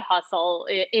side hustle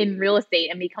in real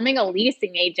estate, and becoming a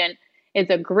leasing agent is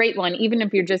a great one, even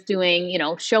if you're just doing,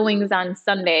 showings on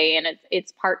Sunday and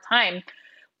it's part-time.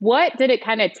 What did it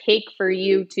kind of take for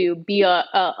you to be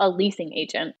a leasing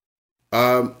agent?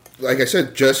 Like I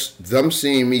said, just them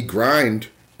seeing me grind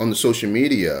on the social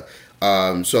media.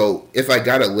 So if I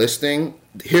got a listing,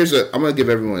 I'm going to give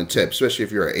everyone a tip, especially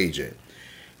if you're an agent.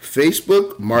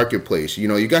 Facebook Marketplace,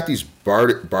 you got these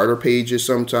barter pages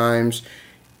sometimes.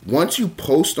 Once you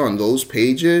post on those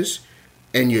pages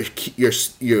and you're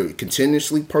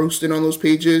continuously posting on those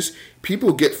pages,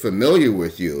 people get familiar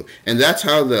with you. And that's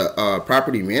how the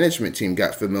property management team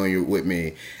got familiar with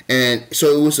me. And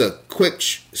so it was a quick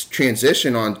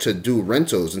transition on to do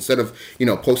rentals. Instead of,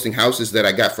 posting houses that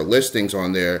I got for listings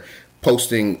on there,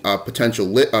 posting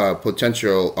potential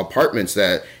apartments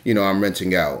that, I'm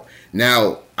renting out.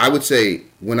 Now, I would say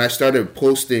when I started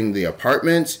posting the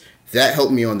apartments, that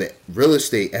helped me on the real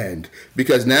estate end,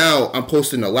 because now I'm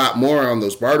posting a lot more on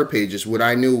those barter pages, what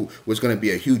I knew was going to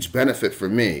be a huge benefit for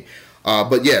me.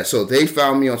 But yeah, so they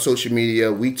found me on social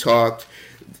media. We talked.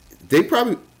 They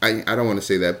probably, I don't want to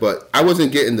say that, but I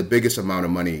wasn't getting the biggest amount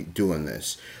of money doing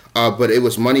this. But it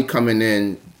was money coming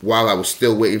in while I was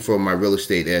still waiting for my real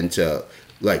estate end to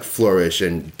flourish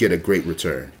and get a great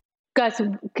return. Gus,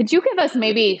 could you give us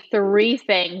maybe 3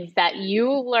 things that you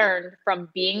learned from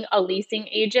being a leasing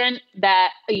agent that,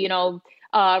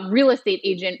 a real estate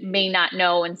agent may not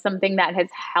know, and something that has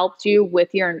helped you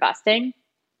with your investing?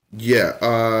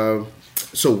 Yeah.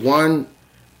 So one,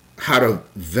 how to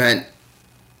vet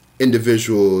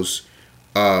individuals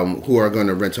who are going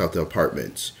to rent out the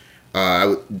apartments.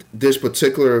 There's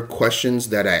particular questions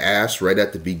that I asked right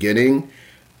at the beginning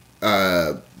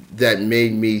that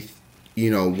made me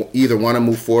either want to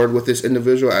move forward with this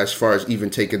individual as far as even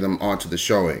taking them onto the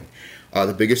showing.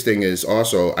 The biggest thing is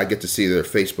also I get to see their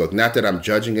Facebook. Not that I'm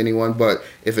judging anyone, but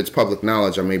if it's public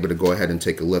knowledge, I'm able to go ahead and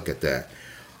take a look at that.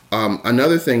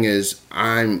 Another thing is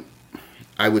I'm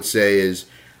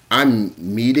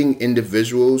meeting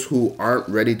individuals who aren't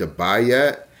ready to buy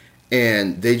yet.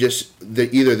 And they're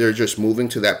just moving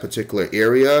to that particular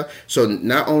area. So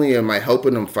not only am I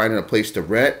helping them finding a place to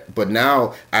rent, but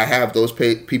now I have those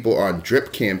people on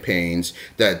drip campaigns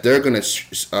that they're going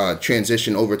to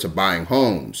transition over to buying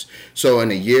homes. So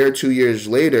in a year, 2 years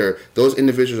later, those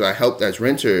individuals I helped as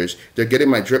renters, they're getting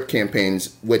my drip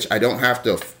campaigns, which I don't have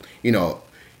to,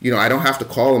 I don't have to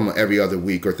call them every other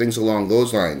week or things along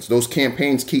those lines. Those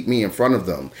campaigns keep me in front of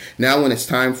them. Now when it's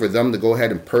time for them to go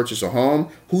ahead and purchase a home,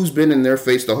 who's been in their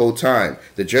face the whole time?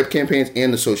 The drip campaigns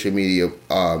and the social media,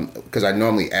 because I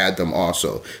normally add them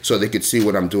also, so they could see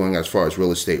what I'm doing as far as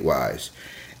real estate wise.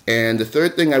 And the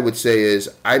third thing I would say is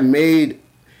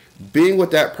being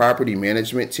with that property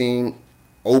management team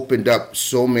opened up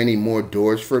so many more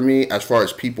doors for me as far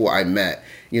as people I met.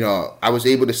 I was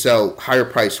able to sell higher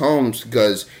price homes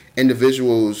because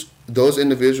those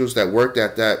individuals that worked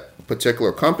at that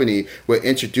particular company would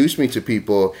introduce me to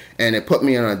people, and it put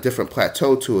me on a different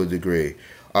plateau to a degree.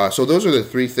 So those are the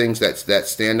 3 things that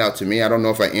stand out to me. I don't know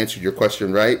if I answered your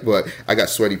question right, but I got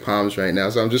sweaty palms right now,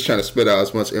 so I'm just trying to spit out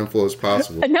as much info as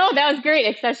possible. No, that was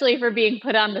great, especially for being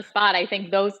put on the spot. I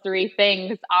think those 3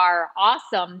 things are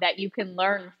awesome that you can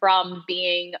learn from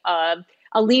being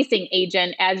a leasing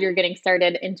agent as you're getting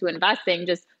started into investing,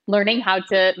 just learning how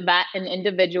to vet an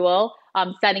individual,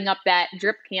 setting up that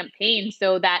drip campaign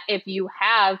so that if you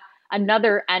have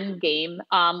another end game,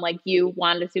 like you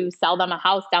wanted to sell them a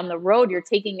house down the road, you're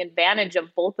taking advantage of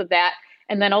both of that.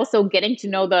 And then also getting to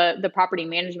know the property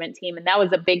management team. And that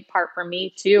was a big part for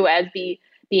me too, as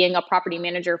being a property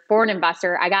manager for an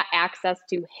investor. I got access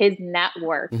to his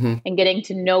network and getting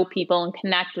to know people and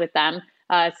connect with them.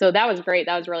 So that was great.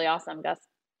 That was really awesome, Gus.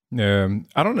 Yeah,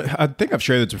 I don't know. I think I've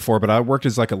shared this before, but I worked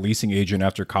as a leasing agent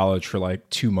after college for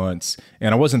 2 months,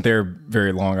 and I wasn't there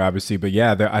very long, obviously. But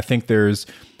yeah, I think there's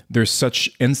such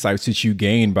insights that you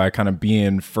gain by kind of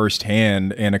being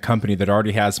firsthand in a company that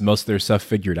already has most of their stuff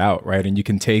figured out, right? And you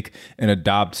can take and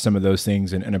adopt some of those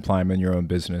things and apply them in your own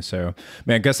business. So,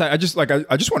 man, Gus, I just want to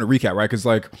recap, right? Because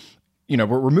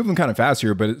we're moving kind of fast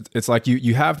here, but it's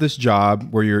you have this job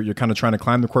where you're kind of trying to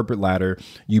climb the corporate ladder.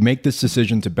 You make this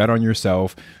decision to bet on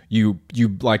yourself. You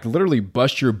literally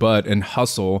bust your butt and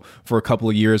hustle for a couple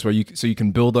of years so you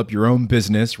can build up your own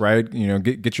business, right?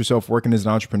 Get yourself working as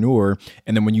an entrepreneur.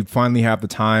 And then when you finally have the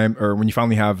time, or when you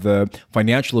finally have the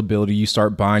financial ability, you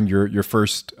start buying your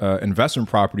first investment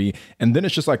property. And then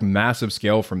it's just massive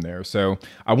scale from there. So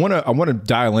I want to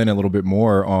dial in a little bit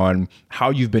more on how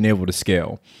you've been able to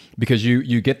scale. Because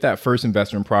you get that first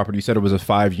investment property, you said it was a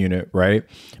 5 unit, right?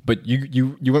 But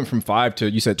you went from 5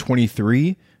 to, you said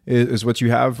 23 is what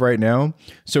you have right now.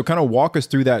 So kind of walk us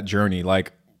through that journey.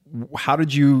 How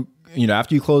did you,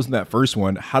 after you closed that first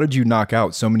one, how did you knock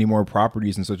out so many more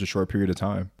properties in such a short period of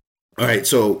time? All right.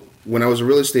 So when I was a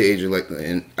real estate agent, like,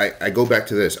 and I go back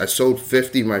to this, I sold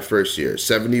 50 my first year,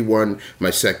 71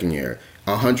 my second year,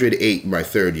 108 my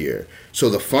third year. So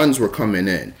the funds were coming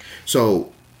in.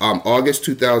 So August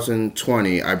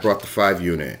 2020, I brought the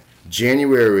 5-unit.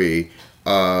 January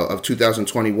of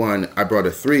 2021, I brought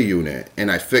a 3-unit,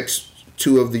 and I fixed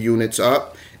 2 of the units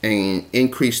up and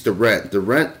increased the rent. The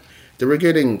rent, they were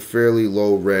getting fairly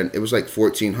low rent. It was like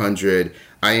 $1,400.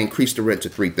 I increased the rent to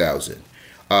 $3,000.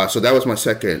 So that was my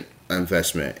second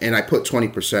investment, and I put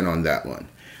 20% on that one.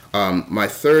 My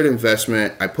third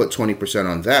investment, I put 20%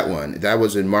 on that one. That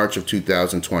was in March of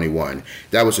 2021.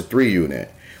 That was a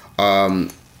 3-unit.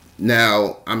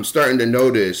 Now I'm starting to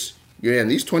notice,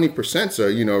 and these 20%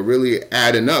 are, really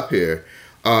adding up here.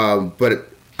 But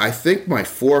I think my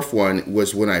fourth one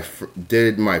was when I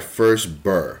did my first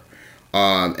BRRRR.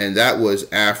 And that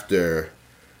was after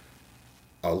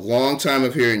a long time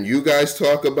of hearing you guys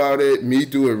talk about it, me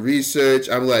doing research.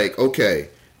 I'm like, okay,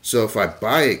 so if I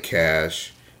buy it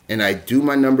cash and I do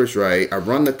my numbers right, I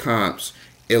run the comps,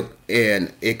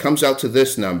 and it comes out to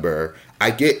this number, I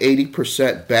get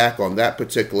 80% back on that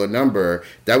particular number.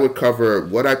 That would cover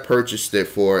what I purchased it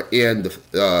for and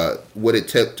what it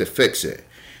took to fix it.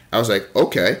 I was like,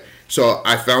 okay. So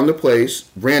I found the place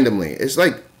randomly. It's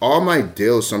like all my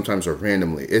deals sometimes are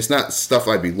randomly. It's not stuff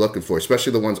I'd be looking for,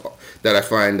 especially the ones that I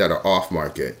find that are off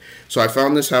market. So I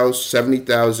found this house,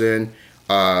 $70,000.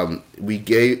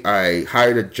 I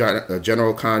hired a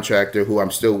general contractor who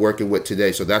I'm still working with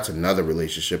today. So that's another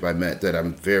relationship I met that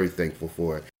I'm very thankful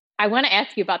for. I want to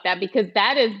ask you about that because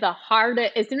that is the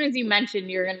hardest. As soon as you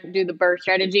mentioned you're going to do the BRRRR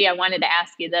strategy, I wanted to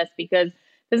ask you this because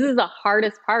this is the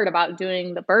hardest part about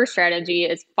doing the BRRRR strategy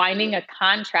is finding a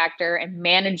contractor and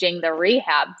managing the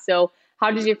rehab. So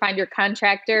how did you find your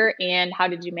contractor and how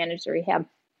did you manage the rehab?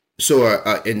 So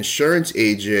an insurance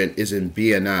agent is in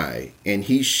BNI, and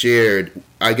he shared,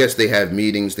 I guess they have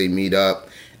meetings, they meet up,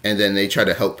 and then they try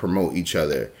to help promote each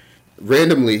other.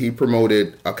 Randomly, he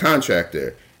promoted a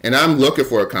contractor. And I'm looking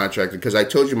for a contractor because I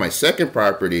told you my second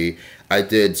property, I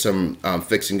did some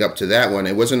fixing up to that one.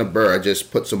 It wasn't a BRRRR. I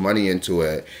just put some money into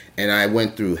it, and I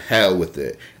went through hell with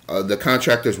it. The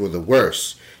contractors were the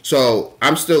worst. So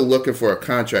I'm still looking for a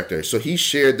contractor. So he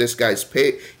shared this guy's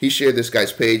page.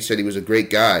 Said he was a great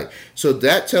guy. So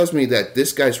that tells me that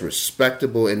this guy's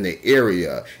respectable in the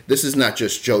area. This is not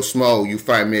just Joe Smo you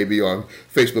find maybe on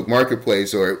Facebook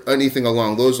Marketplace or anything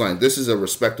along those lines. This is a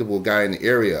respectable guy in the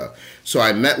area. So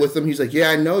I met with him. He's like,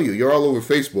 yeah, I know you. You're all over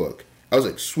Facebook. I was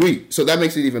like, sweet. So that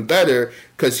makes it even better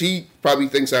because he probably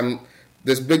thinks I'm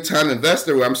this big time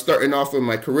investor where I'm starting off in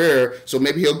my career. So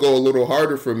maybe he'll go a little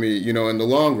harder for me, in the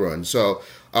long run. So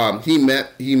he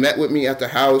met with me at the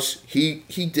house. He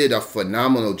did a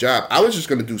phenomenal job. I was just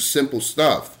going to do simple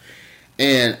stuff.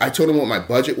 And I told him what my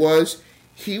budget was.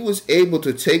 He was able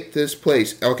to take this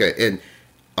place. Okay.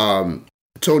 And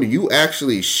Tony, you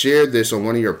actually shared this on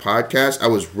one of your podcasts. I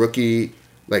was rookie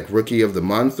of the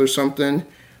month or something.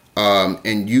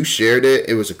 And you shared it.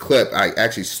 It was a clip. I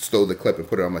actually stole the clip and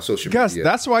put it on my social media. Gus,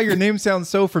 that's why your name sounds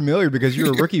so familiar because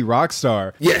you're a rookie rock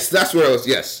star. Yes, that's where I was.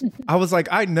 Yes. I was like,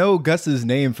 I know Gus's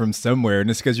name from somewhere,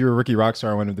 and it's because you were a rookie rock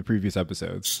star on one of the previous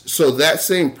episodes. So that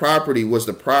same property was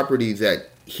the property that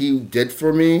he did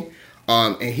for me,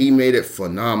 and he made it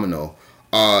phenomenal.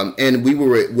 And we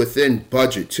were within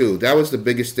budget too. That was the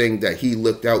biggest thing that he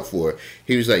looked out for.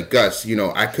 He was like, Gus,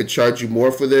 I could charge you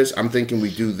more for this. I'm thinking we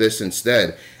do this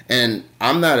instead. And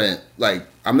I'm not a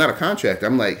contractor.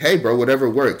 I'm like, hey, bro, whatever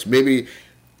works. Maybe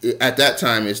at that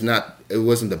time it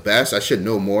wasn't the best. I should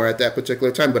know more at that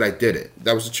particular time, but I did it.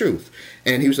 That was the truth.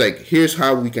 And he was like, here's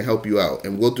how we can help you out,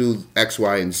 and we'll do X,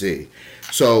 Y, and Z.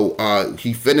 So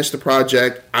he finished the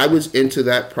project. I was into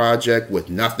that project with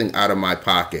nothing out of my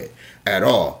pocket at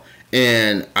all.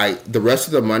 And the rest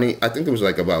of the money, I think there was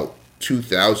like about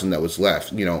 $2,000 that was left.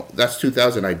 That's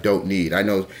 $2,000 I don't need. I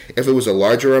know if it was a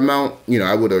larger amount,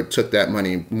 I would have took that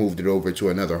money and moved it over to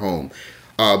another home.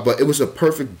 But it was a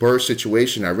perfect BRRRR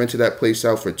situation. I rented that place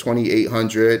out for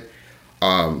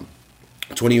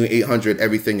 $2,800,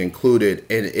 everything included,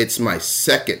 and it's my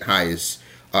second highest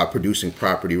producing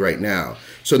property right now.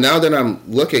 So now that I'm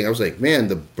looking, I was like, man,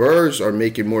 the BRRRRs are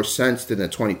making more sense than the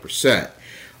 20%.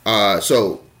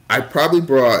 So I probably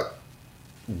brought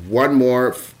one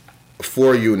more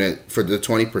 4-unit for the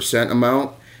 20%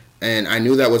 amount, and I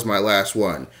knew that was my last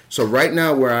one. So right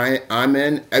now where I'm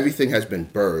in, everything has been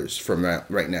BRRRRs from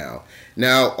right now.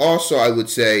 Now, also, I would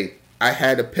say I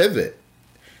had a pivot.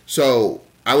 So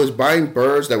I was buying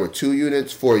BRRRRs that were 2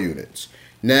 units, 4 units.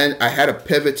 Then I had a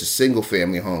pivot to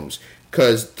single-family homes.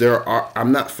 because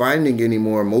I'm not finding any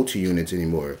more multi-units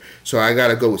anymore. So I got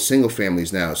to go with single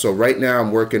families now. So right now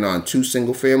I'm working on 2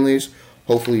 single families.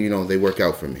 Hopefully, they work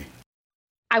out for me.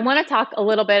 I want to talk a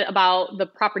little bit about the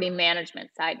property management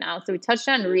side now. So we touched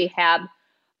on rehab.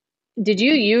 Did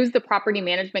you use the property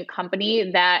management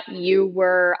company that you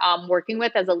were working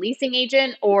with as a leasing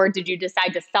agent, or did you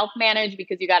decide to self-manage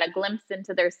because you got a glimpse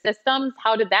into their systems?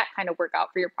 How did that kind of work out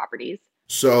for your properties?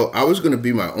 So I was going to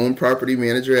be my own property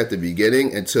manager at the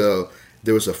beginning until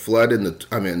there was a flood in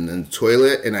the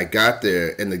toilet, and I got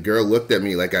there, and the girl looked at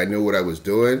me like I knew what I was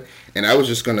doing, and I was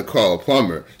just going to call a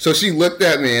plumber. So she looked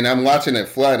at me, and I'm watching it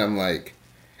flood. I'm like,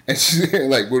 and she's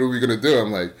like, "What are we going to do?"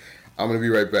 I'm like, "I'm going to be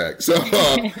right back." So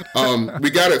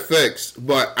we got it fixed,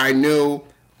 but I knew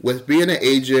with being an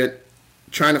agent,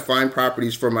 trying to find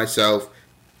properties for myself,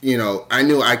 I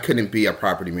knew I couldn't be a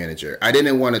property manager. I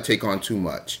didn't want to take on too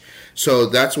much. So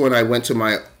that's when I went to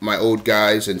my old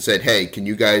guys and said, "Hey, can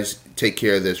you guys take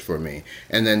care of this for me?"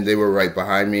 And then they were right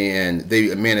behind me, and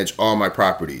they manage all my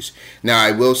properties. Now,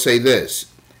 I will say this.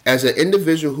 As an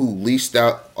individual who leased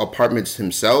out apartments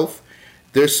himself,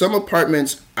 there's some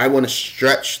apartments I want to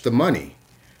stretch the money.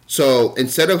 So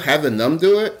instead of having them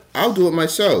do it, I'll do it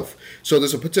myself. So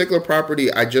there's a particular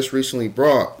property I just recently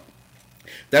bought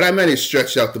that I managed to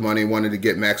stretch out the money, wanted to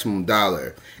get maximum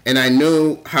dollar. And I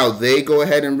knew how they go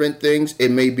ahead and rent things,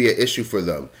 it may be an issue for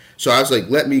them. So I was like,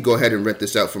 let me go ahead and rent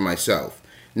this out for myself.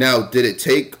 Now, did it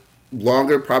take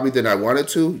longer probably than I wanted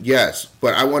to? Yes.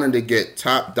 But I wanted to get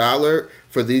top dollar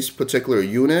for these particular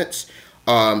units.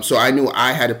 So I knew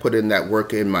I had to put in that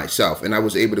work in myself, and I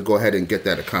was able to go ahead and get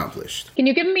that accomplished. Can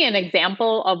you give me an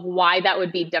example of why that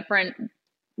would be different?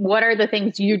 What are the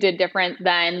things you did different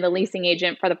than the leasing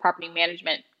agent for the property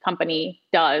management company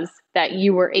does that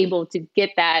you were able to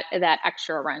get that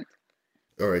extra rent?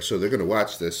 All right, so they're going to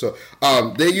watch this. So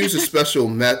they use a special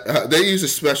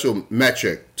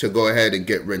metric to go ahead and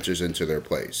get renters into their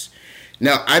place.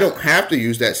 Now, I don't have to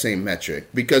use that same metric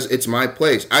because it's my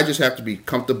place. I just have to be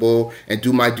comfortable and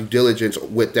do my due diligence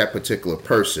with that particular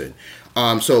person.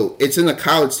 So it's in a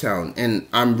college town, and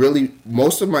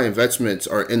most of my investments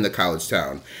are in the college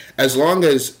town. As long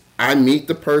as I meet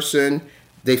the person,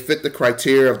 they fit the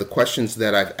criteria of the questions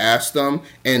that I've asked them,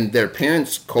 and their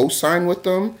parents co-sign with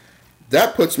them,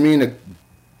 that puts me in a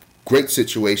great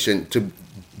situation to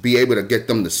be able to get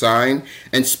them to sign.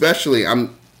 And especially,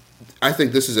 I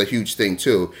think this is a huge thing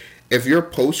too. If you're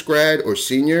post-grad or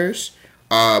seniors,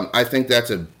 I think that's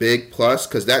a big plus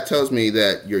because that tells me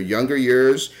that your younger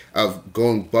years of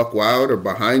going buck wild are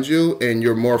behind you and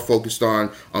you're more focused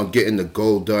on getting the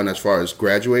goal done as far as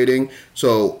graduating.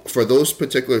 So for those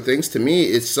particular things, to me,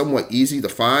 it's somewhat easy to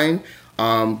find,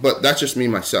 but that's just me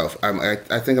myself. I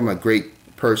think I'm a great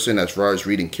person as far as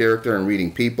reading character and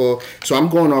reading people. So I'm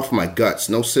going off my guts,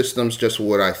 no systems, just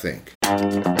what I think.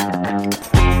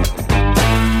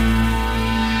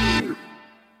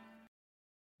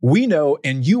 We know,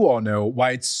 and you all know,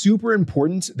 why it's super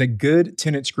important that good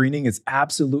tenant screening is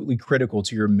absolutely critical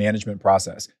to your management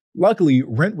process. Luckily,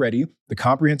 RentRedi, the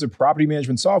comprehensive property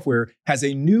management software, has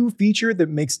a new feature that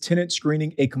makes tenant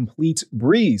screening a complete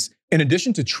breeze. In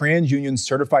addition to TransUnion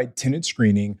certified tenant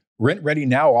screening, RentRedi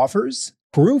now offers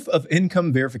proof of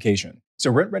income verification.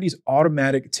 So RentRedi's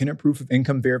automatic tenant proof of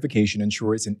income verification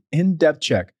ensures an in-depth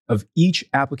check of each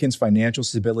applicant's financial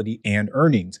stability and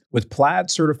earnings. With Plaid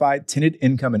certified tenant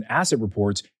income and asset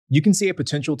reports, you can see a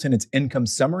potential tenant's income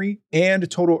summary and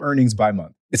total earnings by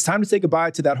month. It's time to say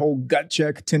goodbye to that whole gut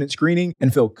check tenant screening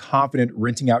and feel confident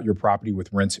renting out your property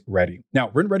with RentRedi. Now,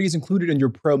 RentRedi is included in your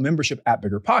pro membership at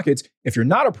BiggerPockets. If you're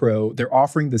not a pro, they're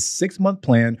offering the 6-month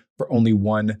plan for only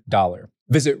 $1.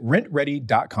 Visit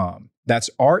rentredi.com. That's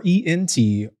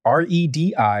RentRedi.com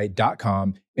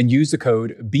and use the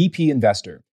code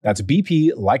BPInvestor. That's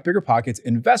BP, like BiggerPockets,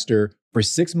 Investor for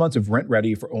 6 months of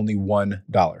RentRedi for only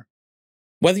 $1.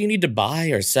 Whether you need to buy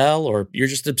or sell, or you're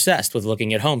just obsessed with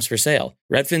looking at homes for sale,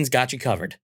 Redfin's got you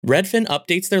covered. Redfin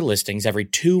updates their listings every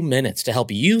 2 minutes to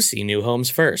help you see new homes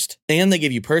first. And they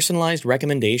give you personalized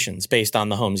recommendations based on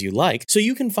the homes you like, so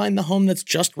you can find the home that's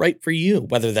just right for you,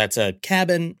 whether that's a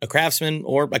cabin, a Craftsman,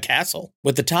 or a castle.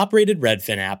 With the top-rated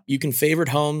Redfin app, you can favorite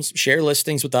homes, share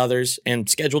listings with others, and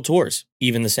schedule tours,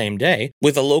 even the same day,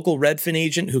 with a local Redfin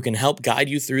agent who can help guide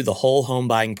you through the whole home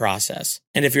buying process.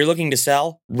 And if you're looking to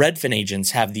sell, Redfin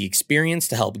agents have the experience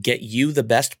to help get you the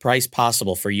best price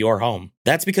possible for your home.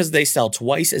 That's because they sell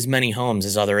twice as many homes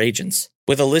as other agents.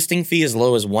 With a listing fee as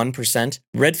low as 1%,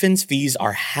 Redfin's fees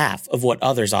are half of what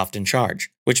others often charge,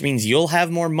 which means you'll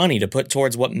have more money to put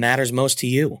towards what matters most to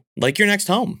you, like your next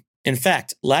home. In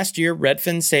fact, last year,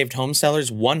 Redfin saved home sellers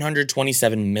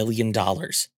 $127 million.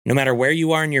 No matter where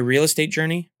you are in your real estate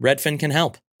journey, Redfin can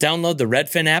help. Download the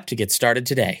Redfin app to get started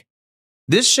today.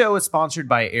 This show is sponsored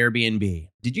by Airbnb.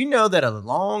 Did you know that a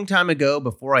long time ago,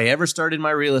 before I ever started my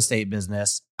real estate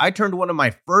business, I turned one of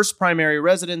my first primary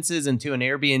residences into an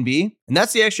Airbnb? And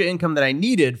that's the extra income that I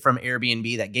needed from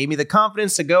Airbnb that gave me the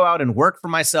confidence to go out and work for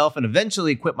myself and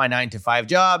eventually quit my 9-to-5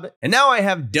 job. And now I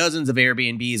have dozens of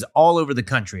Airbnbs all over the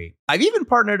country. I've even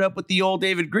partnered up with the old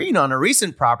David Green on a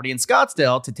recent property in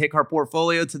Scottsdale to take our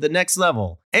portfolio to the next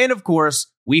level. And of course,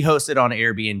 we host it on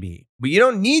Airbnb. But you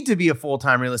don't need to be a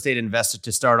full-time real estate investor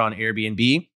to start on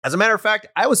Airbnb. As a matter of fact,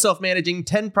 I was self-managing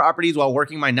 10 properties while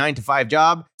working my 9-to-5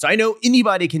 job, so I know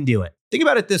anybody can do it. Think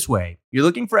about it this way. You're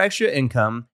looking for extra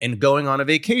income and going on a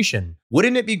vacation.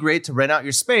 Wouldn't it be great to rent out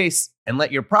your space and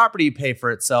let your property pay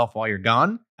for itself while you're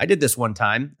gone? I did this one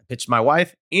time. I pitched my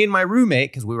wife and my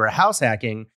roommate, because we were house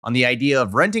hacking, on the idea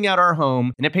of renting out our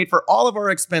home, and it paid for all of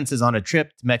our expenses on a trip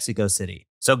to Mexico City.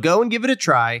 So go and give it a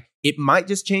try. It might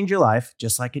just change your life,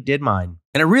 just like it did mine.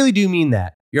 And I really do mean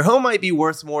that. Your home might be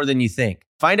worth more than you think.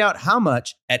 Find out how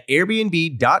much at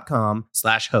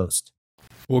airbnb.com/host.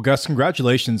 Well, Gus,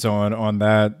 congratulations on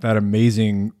that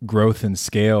amazing growth and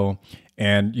scale.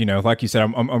 And, you know, like you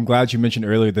said, I'm glad you mentioned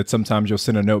earlier that sometimes you'll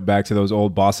send a note back to those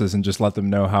old bosses and just let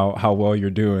them know how well you're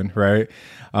doing, right?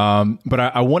 But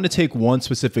I want to take one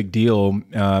specific deal.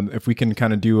 If we can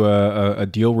kind of do a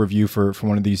deal review for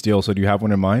one of these deals. So do you have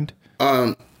one in mind?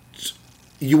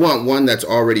 You want one that's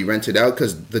already rented out?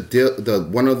 Because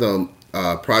one of the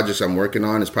projects I'm working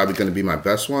on is probably going to be my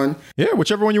best one. Yeah,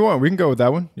 whichever one you want. We can go with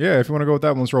that one. Yeah, if you want to go with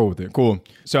that one, let's roll with it. Cool.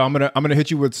 So I'm gonna hit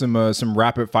you with some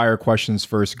rapid fire questions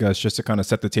first, Gus, just to kind of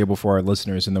set the table for our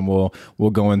listeners, and then we'll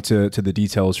go into the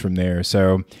details from there.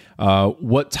 So,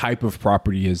 what type of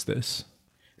property is this?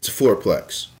 It's a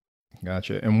fourplex.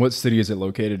 Gotcha. And what city is it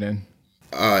located in?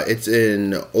 It's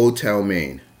in Old Town,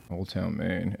 Maine. Old Town,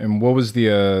 Maine. And what was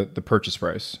the purchase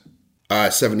price?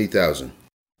 $70,000.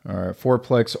 All right,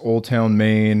 fourplex, Old Town,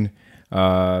 Maine.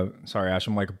 Sorry, Ash,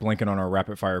 I'm like blanking on our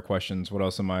rapid fire questions. What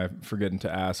else am I forgetting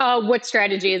to ask? What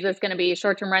strategy is this going to be?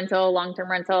 Short-term rental, long-term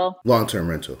rental? Long-term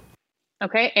rental.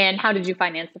 Okay, and how did you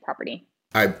finance the property?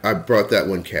 I brought that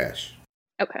one cash.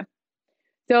 Okay.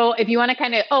 So if you want to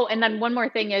kind of, and then one more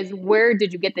thing is, where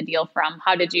did you get the deal from?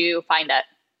 How did you find it?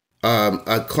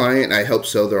 A client I helped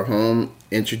sell their home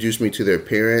introduced me to their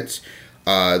parents.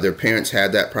 Their parents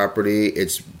had that property.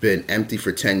 It's been empty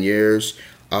for 10 years.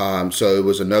 So it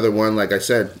was another one. Like I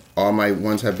said, all my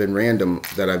ones have been random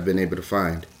that I've been able to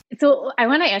find. So I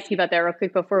want to ask you about that real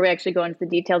quick before we actually go into the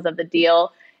details of the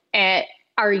deal.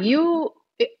 Are you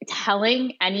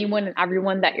telling anyone and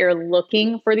everyone that you're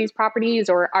looking for these properties,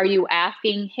 or are you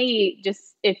asking, hey,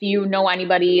 just if you know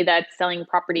anybody that's selling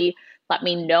property, let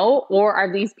me know? Or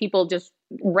are these people just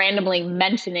randomly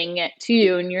mentioning it to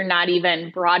you and you're not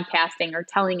even broadcasting or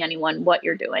telling anyone what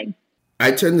you're doing?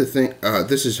 I tend to think,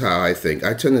 this is how I think.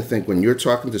 I tend to think when you're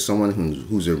talking to someone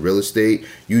who's in real estate,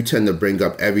 you tend to bring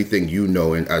up everything you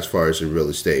know in as far as in real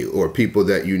estate, or people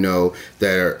that you know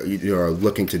that are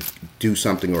looking to do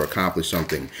something or accomplish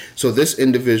something. So this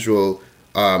individual,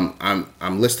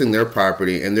 I'm listing their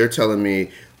property and they're telling me,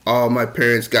 oh, my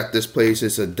parents got this place,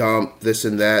 it's a dump, this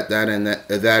and that and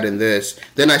that and this.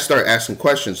 Then I start asking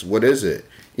questions. What is it?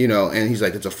 You know, and he's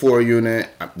like, it's a 4-unit.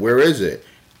 Where is it?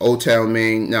 Old Town,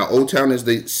 Maine. Now, Old Town is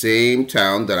the same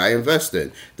town that I invest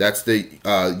in. That's the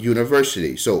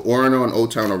university. So Orono and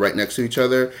Old Town are right next to each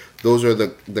other. Those are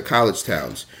the college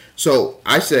towns. So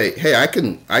I say, hey, I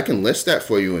can list that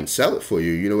for you and sell it for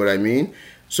you. You know what I mean?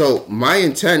 So my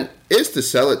intent is to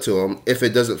sell it to him if it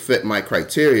doesn't fit my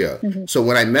criteria. Mm-hmm. So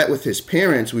when I met with his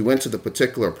parents, we went to the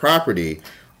particular property.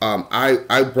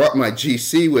 I brought my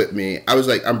GC with me. I was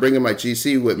like, I'm bringing my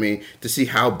GC with me to see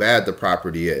how bad the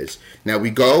property is. Now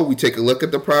we take a look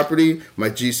at the property. My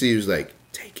GC was like,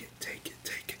 take it.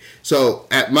 So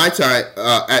at my time,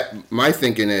 my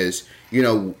thinking is, you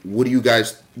know, what do you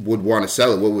guys would want to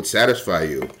sell it? What would satisfy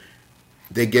you?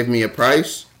 They give me a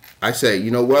price. I say,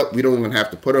 you know what? We don't even have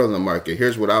to put it on the market.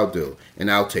 Here's what I'll do,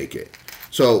 and I'll take it.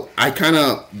 So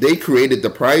they created the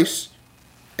price,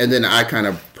 and then I kind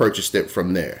of purchased it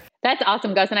from there. That's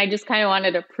awesome, Gus. And I just kind of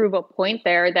wanted to prove a point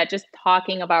there that just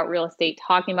talking about real estate,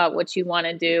 talking about what you want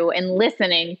to do, and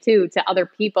listening to other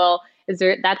people,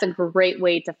 that's a great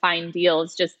way to find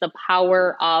deals. Just the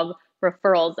power of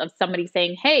referrals, of somebody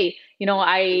saying, hey, you know,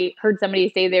 I heard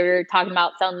somebody say they were talking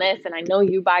about selling this, and I know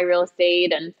you buy real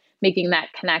estate, and making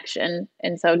that connection.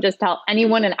 And so just tell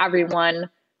anyone and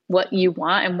everyone what you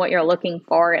want and what you're looking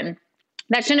for. And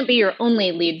that shouldn't be your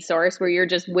only lead source where you're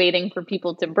just waiting for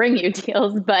people to bring you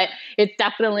deals, but it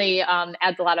definitely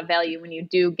adds a lot of value when you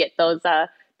do get those the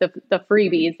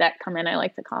freebies that come in, I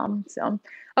like to call them. So,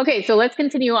 okay, so let's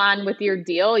continue on with your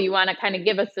deal. You want to kind of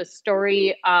give us the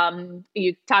story.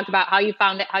 You talked about how you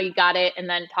found it, how you got it, and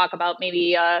then talk about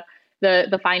maybe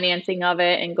the financing of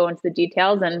it and go into the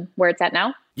details and where it's at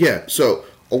now. Yeah. So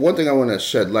one thing I want to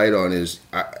shed light on is,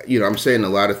 I'm saying a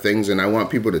lot of things, and I want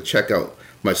people to check out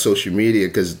my social media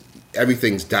because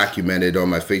everything's documented on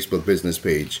my Facebook business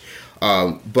page.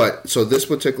 But so this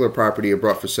particular property I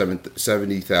brought for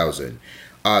 $70,000.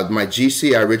 My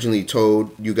GC I originally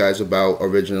told you guys about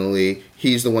originally,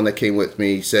 he's the one that came with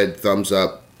me, said thumbs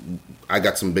up, I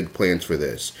got some big plans for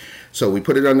this. So we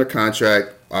put it under contract.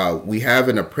 We have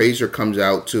an appraiser comes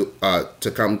out to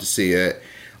come to see it.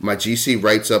 My GC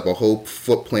writes up a whole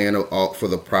foot plan for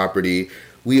the property.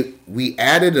 We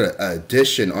added an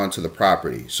addition onto the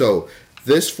property. So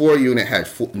this 4-unit had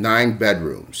 9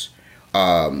 bedrooms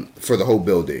for the whole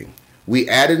building. We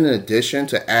added an addition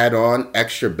to add on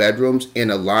extra bedrooms in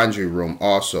a laundry room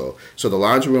also. So the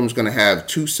laundry room is going to have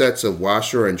 2 sets of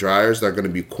washer and dryers that are going to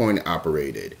be coin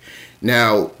operated.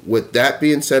 Now, with that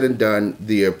being said and done,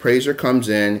 the appraiser comes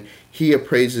in. He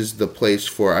appraises the place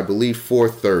for, I believe,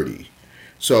 $430,000.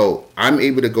 So I'm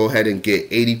able to go ahead and get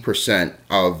 80%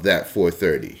 of that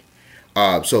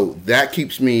 $430,000. So that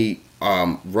keeps me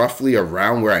roughly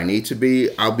around where I need to be.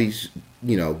 I'll be,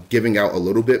 giving out a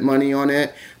little bit money on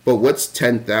it. But what's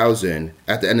 $10,000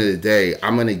 at the end of the day?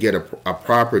 I'm going to get a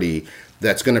property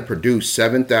that's going to produce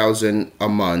 $7,000 a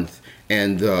month,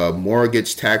 and the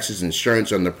mortgage, taxes,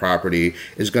 insurance on the property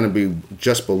is going to be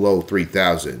just below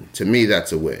 $3,000. To me,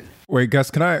 that's a win. Wait,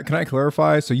 Gus, can I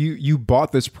clarify? So you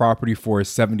bought this property for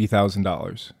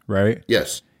 $70,000, right?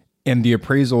 Yes. And the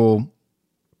appraisal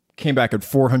came back at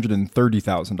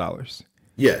 $430,000.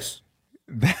 Yes.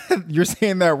 You're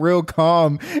saying that real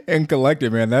calm and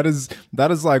collected, man. That is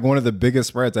like one of the biggest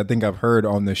spreads I think I've heard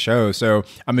on the show. So,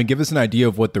 I mean, give us an idea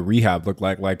of what the rehab looked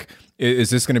like. Like, is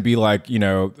this going to be like, a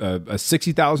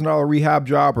 $60,000 rehab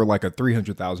job or like a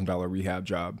 $300,000 rehab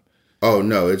job? Oh,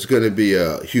 no, it's going to be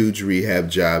a huge rehab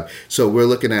job. So we're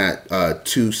looking at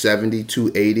 270,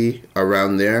 280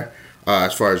 around there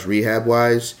as far as rehab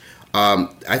wise.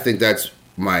 I think that's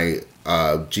my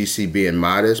GC being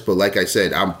modest, but like I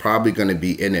said, I'm probably going to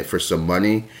be in it for some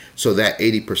money. So that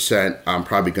 80%, I'm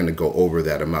probably going to go over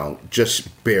that amount,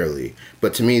 just barely.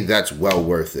 But to me, that's well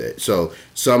worth it. So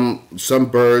some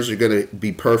birds are going to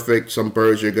be perfect. Some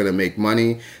birds are going to make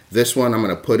money. This one, I'm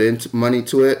going to put in money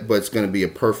to it, but it's going to be a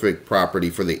perfect property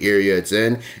for the area it's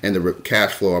in and the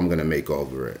cash flow I'm going to make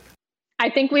over it. I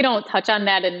think we don't touch on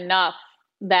that enough,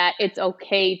 that it's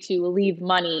okay to leave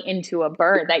money into a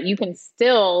bird, that you can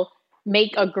still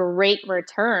make a great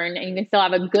return and you can still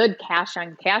have a good cash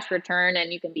on cash return,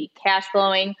 and you can be cash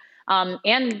flowing. And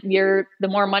the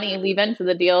more money you leave into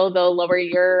the deal, the lower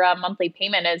your monthly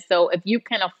payment is. So if you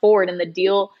can afford and the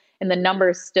deal and the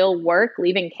numbers still work,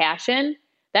 leaving cash in,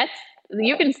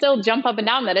 you can still jump up and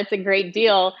down that it's a great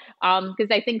deal. Because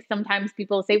I think sometimes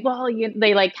people say, well,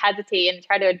 they like hesitate and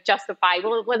try to justify,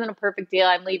 well, it wasn't a perfect deal,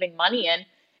 I'm leaving money in.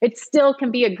 It still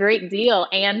can be a great deal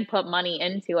and put money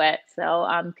into it.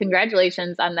 So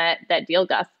congratulations on that deal,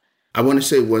 Gus. I want to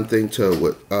say one thing to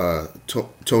what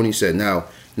Tony said. Now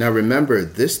remember,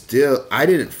 this deal, I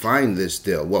didn't find this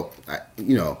deal. Well,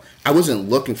 I wasn't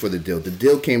looking for the deal. The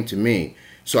deal came to me.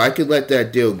 So I could let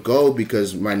that deal go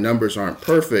because my numbers aren't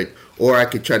perfect, or I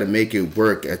could try to make it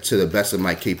work to the best of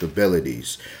my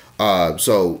capabilities.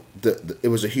 So it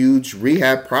was a huge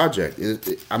rehab project.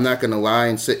 I'm not going to lie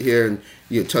and sit here and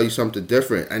tell you something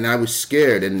different. And I was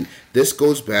scared. And this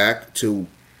goes back to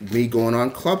me going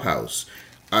on Clubhouse.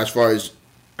 As far as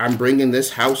I'm bringing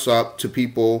this house up to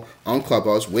people on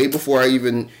Clubhouse way before I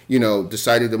even,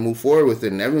 decided to move forward with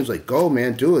it. And everyone's like, go,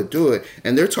 man, do it.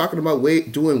 And they're talking about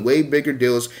doing way bigger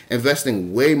deals,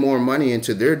 investing way more money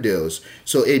into their deals.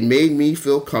 So it made me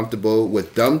feel comfortable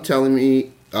with them telling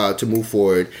me to move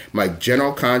forward, my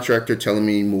general contractor telling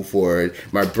me to move forward,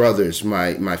 my brothers,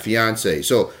 my fiance.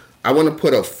 So I want to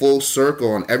put a full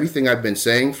circle on everything I've been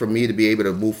saying for me to be able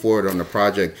to move forward on the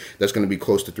project that's going to be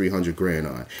close to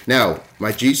 $300,000 on. Now,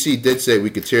 my GC did say we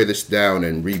could tear this down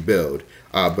and rebuild,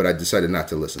 but I decided not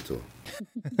to listen to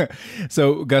him.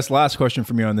 So, Gus, last question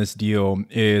for me on this deal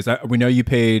is: we know you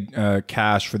paid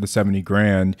cash for the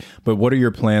 $70,000, but what are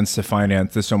your plans to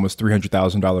finance this almost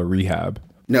 $300,000 rehab?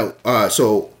 No,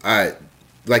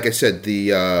 like I said,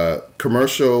 the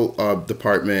commercial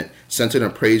department sent an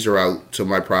appraiser out to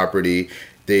my property.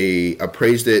 They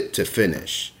appraised it to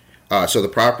finish. So the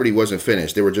property wasn't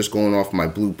finished. They were just going off my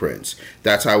blueprints.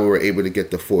 That's how we were able to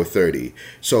get the 430.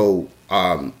 So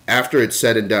after it's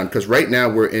said and done, because right now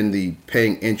we're in the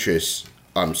paying interest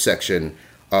section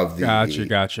of the.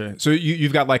 Gotcha. So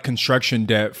you've got like construction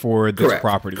debt for this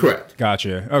property. Correct.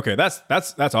 Gotcha. Okay, that's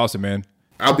awesome, man.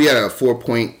 I'll be at a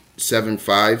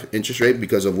 4.75 interest rate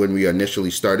because of when we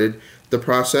initially started the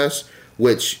process,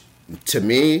 which to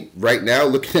me right now,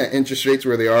 looking at interest rates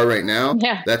where they are right now,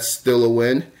 that's still a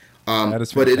win.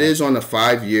 But it is on a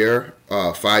 5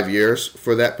 years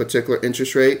for that particular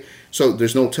interest rate. So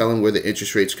there's no telling where the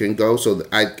interest rates can go. So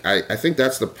I think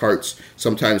that's the parts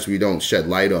sometimes we don't shed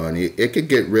light on. It could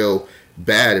get real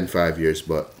bad in 5 years,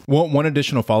 but. Well, one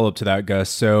additional follow-up to that, Gus.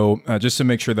 So just to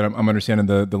make sure that I'm understanding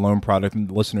the loan product and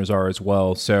the listeners are as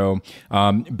well. So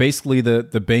basically the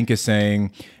bank is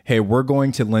saying, hey, we're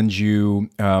going to lend you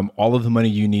all of the money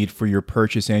you need for your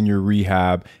purchase and your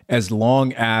rehab as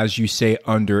long as you stay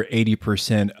under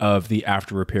 80% of the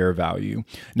after repair value.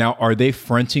 Now, are they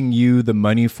fronting you the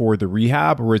money for the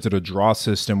rehab, or is it a draw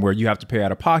system where you have to pay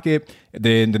out of pocket,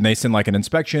 then they send like an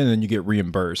inspection and then you get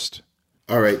reimbursed?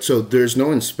 All right, so there's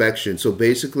no inspection. So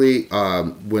basically,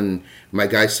 when my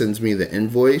guy sends me the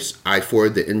invoice, I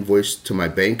forward the invoice to my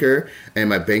banker, and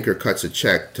my banker cuts a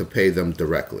check to pay them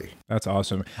directly. That's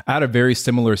awesome. I had a very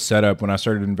similar setup when I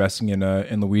started investing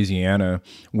in Louisiana,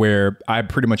 where I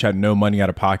pretty much had no money out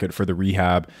of pocket for the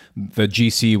rehab. The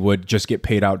GC would just get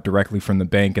paid out directly from the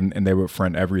bank, and they would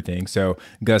front everything. So,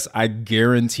 Gus, I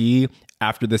guarantee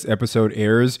after this episode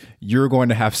airs, you're going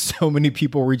to have so many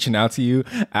people reaching out to you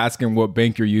asking what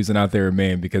bank you're using out there in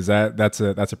Maine, because that's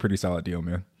a pretty solid deal,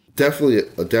 man.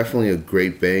 Definitely a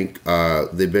great bank.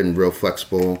 They've been real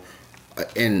flexible.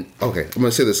 And okay, I'm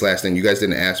gonna say this last thing. You guys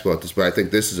didn't ask about this, but I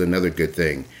think this is another good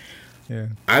thing. Yeah,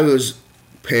 I was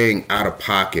paying out of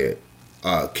pocket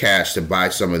cash to buy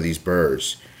some of these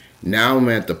burrs. Now I'm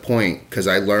at the point, because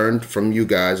I learned from you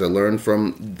guys, I learned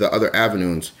from the other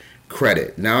avenues.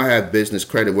 Credit. Now I have business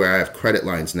credit where I have credit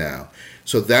lines now.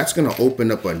 So that's going to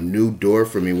open up a new door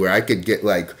for me where I could get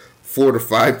like 4 to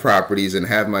 5 properties and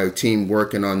have my team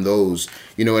working on those.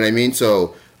 You know what I mean?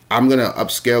 So I'm going to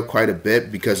upscale quite a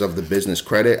bit because of the business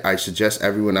credit. I suggest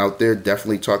everyone out there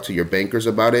definitely talk to your bankers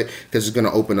about it, because it's going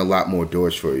to open a lot more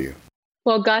doors for you.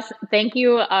 Well, Gus, thank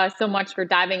you so much for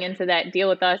diving into that deal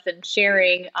with us and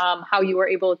sharing how you were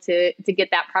able to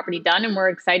get that property done. And we're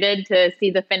excited to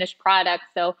see the finished product.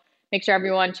 So make sure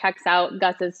everyone checks out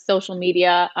Gus's social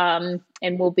media and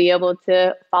we'll be able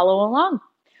to follow along.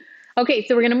 Okay,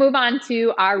 so we're going to move on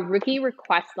to our rookie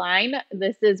request line.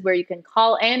 This is where you can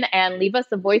call in and leave us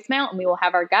a voicemail, and we will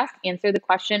have our guest answer the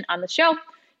question on the show.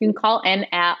 You can call in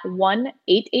at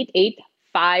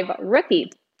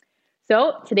 1-888-5-ROOKIE.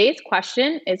 So today's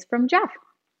question is from Jeff.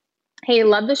 Hey,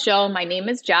 love the show. My name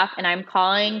is Jeff, and I'm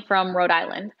calling from Rhode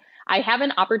Island. I have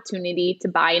an opportunity to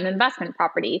buy an investment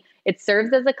property. It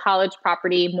serves as a college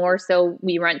property, more so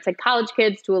we rent to college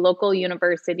kids to a local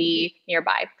university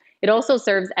nearby. It also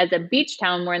serves as a beach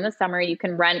town where in the summer you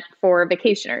can rent for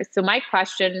vacationers. So my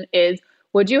question is,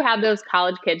 would you have those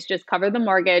college kids just cover the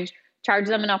mortgage, charge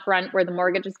them enough rent where the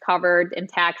mortgage is covered and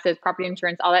taxes, property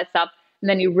insurance, all that stuff, and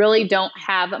then you really don't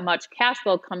have much cash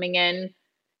flow coming in,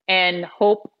 and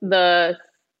hope that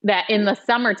in the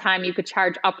summertime you could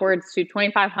charge upwards to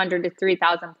 $2,500 to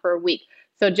 $3,000 per week?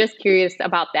 So just curious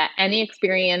about that. Any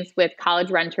experience with college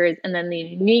renters, and then the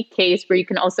unique case where you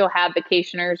can also have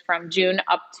vacationers from June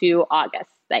up to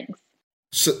August? Thanks.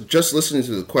 So just listening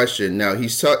to the question, now he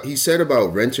said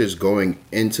about renters going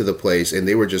into the place and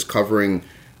they were just covering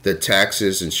the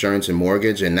taxes, insurance, and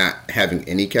mortgage and not having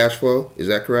any cash flow. Is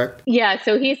that correct? Yeah.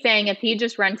 So he's saying if he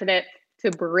just rented it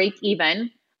to break even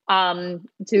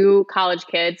to college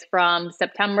kids from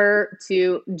September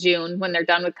to June when they're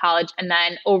done with college, and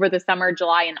then over the summer,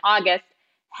 July and August,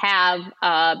 have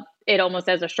it almost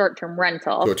as a short-term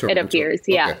rental, it appears.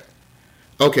 Okay. Yeah.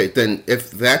 Okay, then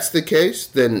if that's the case,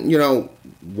 then,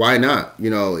 why not?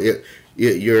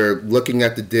 You're looking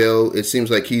at the deal. It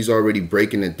seems like he's already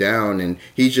breaking it down, and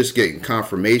he's just getting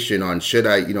confirmation on, should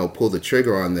I, pull the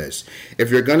trigger on this? If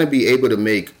you're going to be able to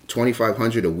make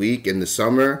 $2,500 a week in the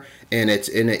summer, and it's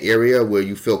in an area where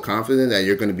you feel confident that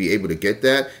you're going to be able to get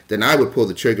that, then I would pull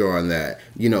the trigger on that.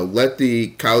 Let the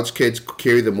college kids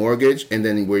carry the mortgage, and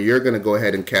then where you're going to go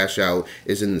ahead and cash out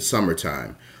is in the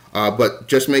summertime. But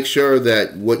just make sure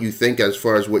that what you think as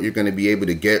far as what you're going to be able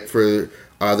to get for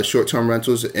the short-term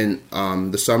rentals in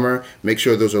the summer, make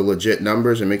sure those are legit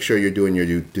numbers, and make sure you're doing your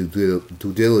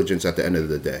due diligence at the end of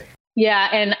the day. Yeah,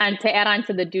 and to add on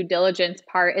to the due diligence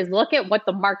part is look at what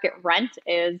the market rent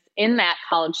is in that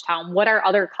college town. What are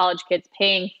other college kids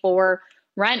paying for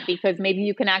rent, because maybe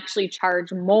you can actually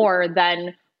charge more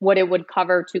than what it would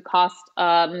cover to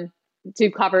cover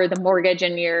the mortgage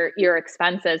and your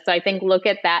expenses. So I think look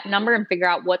at that number and figure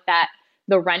out what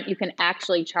the rent you can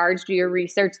actually charge. Do your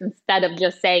research instead of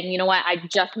just saying, you know what, I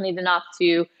just need enough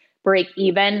to break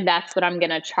even. That's what I'm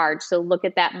going to charge. So look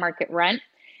at that market rent.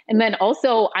 And then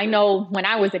also, I know when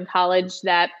I was in college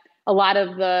that a lot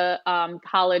of the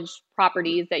college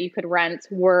properties that you could rent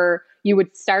you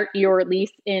would start your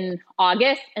lease in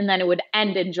August and then it would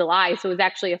end in July. So it was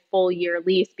actually a full year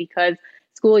lease, because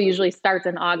school usually starts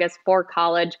in August for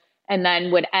college and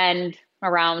then would end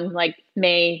around like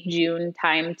May, June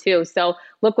time too. So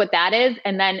look what that is.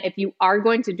 And then if you are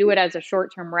going to do it as a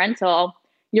short-term rental,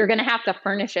 you're going to have to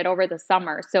furnish it over the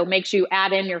summer. So make sure you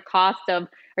add in your cost of,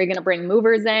 are you going to bring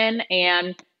movers in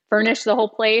and furnish the whole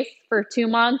place for 2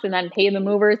 months and then pay the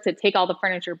movers to take all the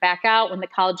furniture back out when the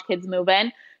college kids move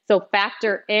in? So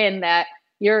factor in that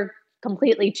you're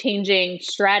completely changing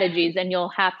strategies and you'll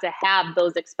have to have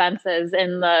those expenses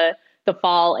in the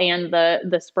fall and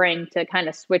the spring to kind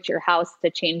of switch your house to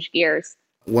change gears.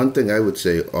 One thing I would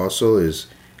say also is,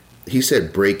 he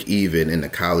said break even in the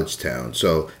college town.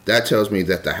 So that tells me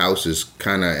that the house is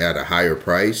kind of at a higher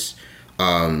price,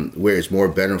 where it's more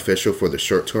beneficial for the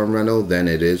short-term rental than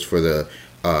it is for the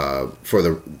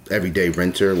everyday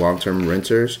renter, long-term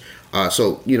renters.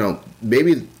 So,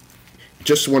 maybe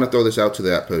just want to throw this out to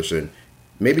that person.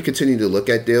 Maybe continue to look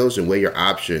at deals and weigh your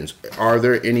options. Are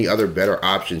there any other better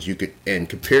options you could, and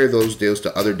compare those deals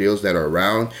to other deals that are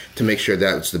around to make sure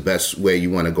that's the best way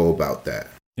you want to go about that.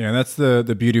 Yeah, and that's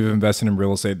the beauty of investing in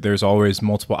real estate. There's always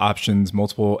multiple options,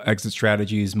 multiple exit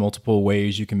strategies, multiple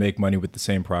ways you can make money with the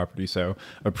same property. So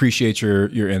appreciate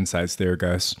your insights there,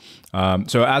 Gus.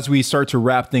 So as we start to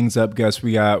wrap things up, Gus,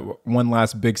 we got one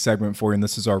last big segment for you, and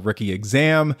this is our rookie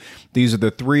exam. These are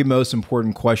the 3 most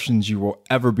important questions you will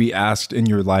ever be asked in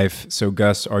your life. So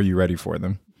Gus, are you ready for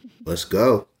them? Let's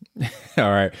go.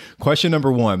 All right. Question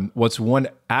number 1. What's one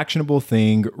actionable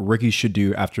thing rookies should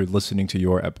do after listening to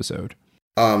your episode?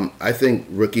 I think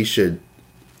rookies should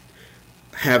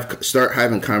start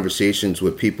having conversations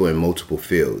with people in multiple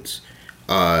fields.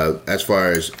 As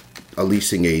far as a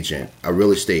leasing agent, a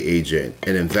real estate agent,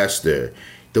 an investor.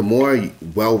 The more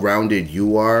well-rounded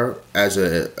you are as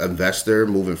an investor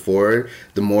moving forward,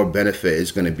 the more benefit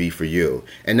is going to be for you.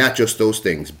 And not just those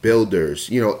things, builders,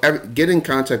 get in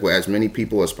contact with as many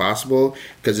people as possible,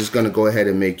 because it's going to go ahead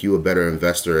and make you a better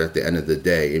investor at the end of the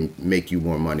day and make you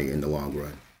more money in the long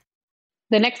run.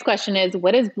 The next question is,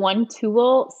 what is one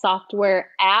tool, software,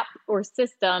 app, or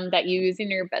system that you use in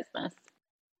your business?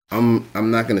 I'm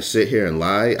not going to sit here and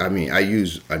lie. I mean, I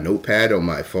use a notepad on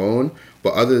my phone,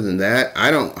 but other than that,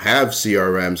 I don't have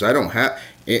CRMs. I don't have,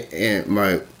 and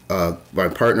my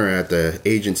partner at the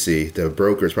agency, the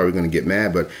broker, is probably going to get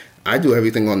mad, but I do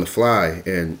everything on the fly,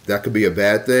 and that could be a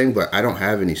bad thing, but I don't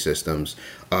have any systems.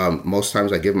 Most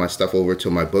times I give my stuff over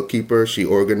to my bookkeeper. She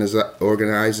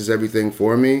organizes everything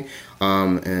for me,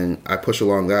 and I push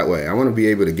along that way. I want to be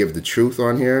able to give the truth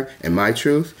on here and my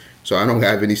truth, so I don't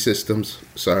have any systems.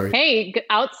 Sorry. Hey,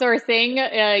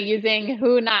 outsourcing, using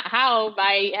who, not how,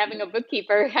 by having a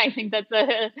bookkeeper. I think that's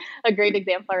a great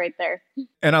example right there.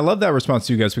 And I love that response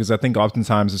to you guys, because I think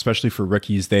oftentimes, especially for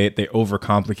rookies, they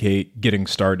overcomplicate getting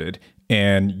started.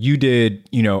 And you did,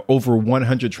 over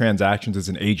 100 transactions as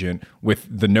an agent with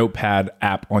the Notepad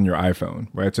app on your iPhone,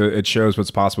 right? So it shows what's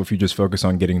possible if you just focus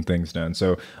on getting things done.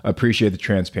 So appreciate the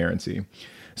transparency.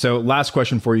 So last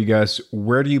question for you guys.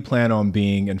 Where do you plan on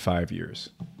being in 5 years?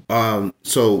 And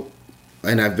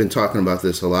I've been talking about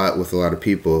this a lot with a lot of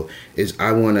people, is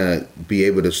I want to be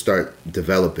able to start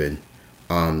developing.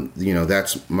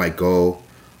 That's my goal.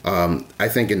 I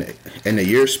think in a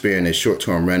year span is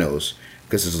short-term rentals,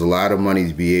 because there's a lot of money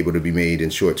to be able to be made in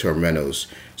short-term rentals.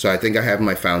 So I think I have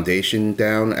my foundation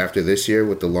down after this year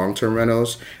with the long-term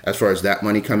rentals. As far as that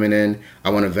money coming in, I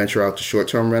want to venture out to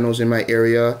short-term rentals in my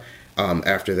area.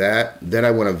 After that, then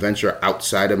I want to venture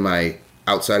outside of my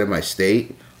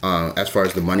state, as far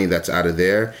as the money that's out of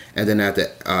there. And then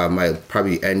my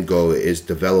probably end goal is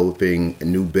developing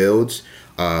new builds,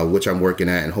 which I'm working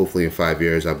at, and hopefully in 5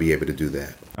 years I'll be able to do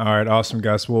that. All right. Awesome,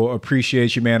 Gus. Well,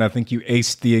 appreciate you, man. I think you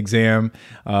aced the exam.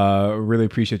 Really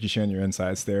appreciate you sharing your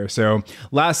insights there. So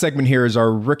last segment here is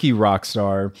our Rookie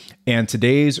Rockstar. And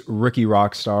today's Rookie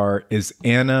Rockstar is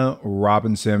Anna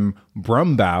Robinson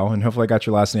Brumbaugh. And hopefully I got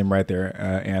your last name right there,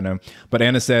 Anna. But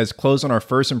Anna says, closed on our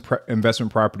first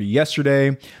investment property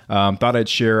yesterday. Thought I'd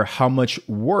share how much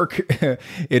work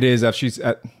it is.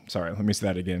 Sorry, let me say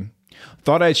that again.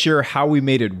 Thought I'd share how we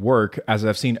made it work, as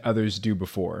I've seen others do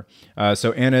before.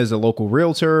 So Anna is a local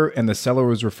realtor, and the seller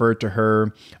was referred to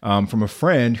her from a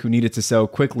friend who needed to sell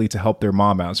quickly to help their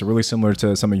mom out. So really similar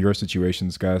to some of your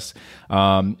situations, Gus.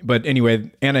 But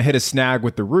anyway, Anna hit a snag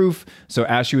with the roof. So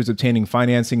as she was obtaining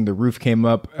financing, the roof came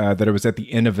up that it was at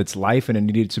the end of its life and it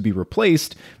needed to be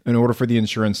replaced in order for the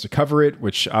insurance to cover it,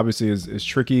 which obviously is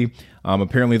tricky.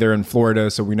 Apparently they're in Florida,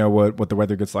 so we know what the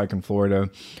weather gets like in Florida.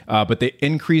 But they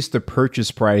increased the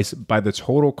purchase price by the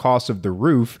total cost of the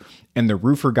roof, and the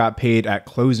roofer got paid at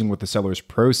closing with the seller's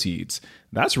proceeds.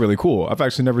 That's really cool. I've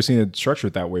actually never seen it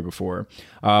structured that way before.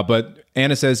 But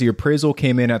Anna says the appraisal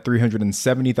came in at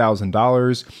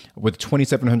 $370,000 with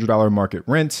 $2,700 market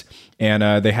rent.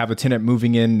 And they have a tenant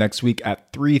moving in next week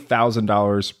at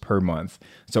 $3,000 per month.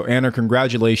 So Anna,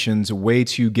 congratulations. Way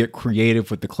to get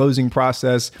creative with the closing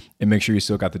process and make sure you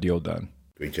still got the deal done.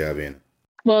 Great job, Anna.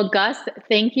 Well, Gus,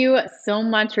 thank you so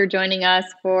much for joining us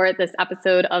for this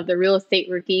episode of The Real Estate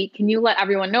Rookie. Can you let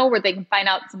everyone know where they can find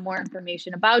out some more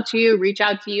information about you, reach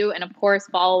out to you, and of course,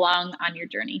 follow along on your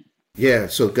journey? Yeah,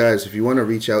 so guys, if you want to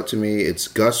reach out to me, it's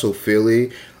Gus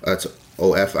O'Philly. It's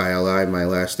Ofili, my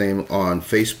last name, on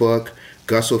Facebook.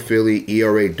 Gus O'Philly,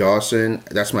 ERA Dawson.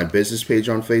 That's my business page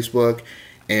on Facebook.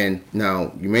 And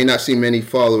now, you may not see many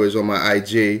followers on my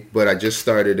IG, but I just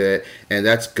started it. And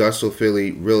that's Gus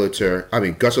O'Philly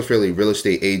Gus O'Philly Real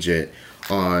Estate Agent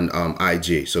on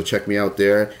IG. So check me out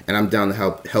there. And I'm down to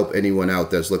help anyone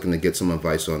out that's looking to get some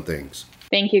advice on things.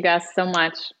 Thank you, Gus, so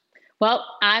much. Well,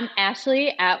 I'm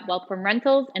Ashley at Wealth from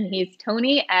Rentals, and he's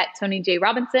Tony at Tony J.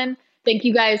 Robinson. Thank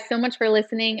you guys so much for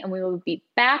listening, and we will be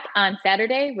back on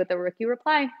Saturday with a Rookie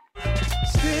Reply.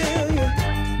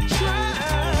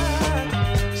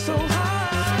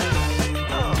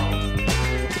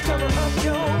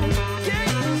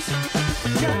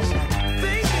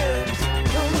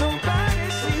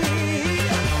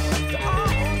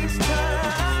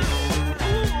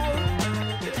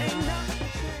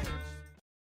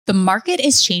 The market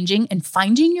is changing and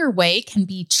finding your way can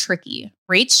be tricky.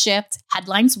 Rates shift,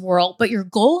 headlines whirl, but your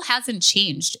goal hasn't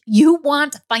changed. You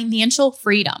want financial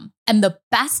freedom. And the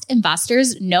best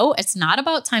investors know it's not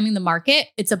about timing the market,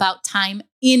 it's about time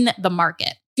in the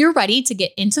market. If you're ready to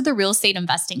get into the real estate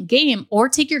investing game or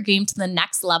take your game to the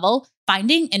next level,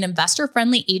 finding an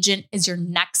investor-friendly agent is your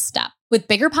next step. With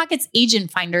BiggerPockets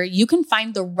Agent Finder, you can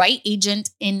find the right agent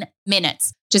in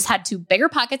minutes. Just head to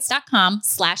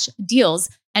biggerpockets.com/deals.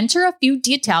 Enter a few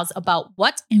details about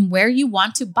what and where you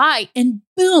want to buy, and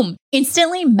boom,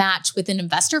 instantly match with an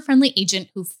investor-friendly agent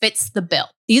who fits the bill.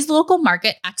 These local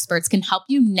market experts can help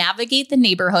you navigate the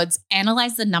neighborhoods,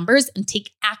 analyze the numbers, and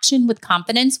take action with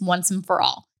confidence once and for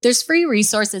all. There's free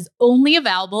resources only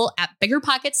available at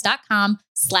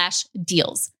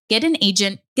biggerpockets.com/deals. Get an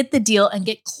agent, get the deal, and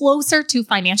get closer to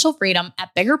financial freedom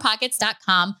at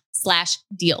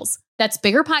biggerpockets.com/deals. That's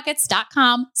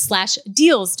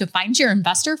biggerpockets.com/deals to find your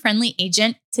investor-friendly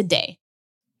agent today.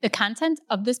 The content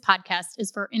of this podcast is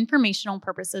for informational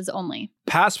purposes only.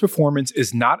 Past performance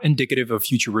is not indicative of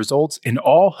future results, and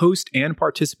all host and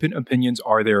participant opinions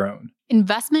are their own.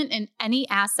 Investment in any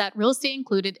asset, real estate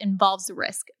included, involves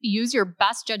risk. Use your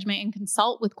best judgment and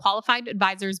consult with qualified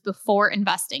advisors before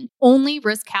investing. Only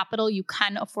risk capital you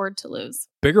can afford to lose.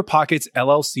 BiggerPockets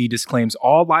LLC disclaims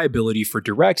all liability for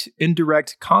direct,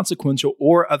 indirect, consequential,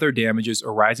 or other damages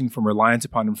arising from reliance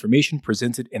upon information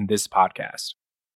presented in this podcast.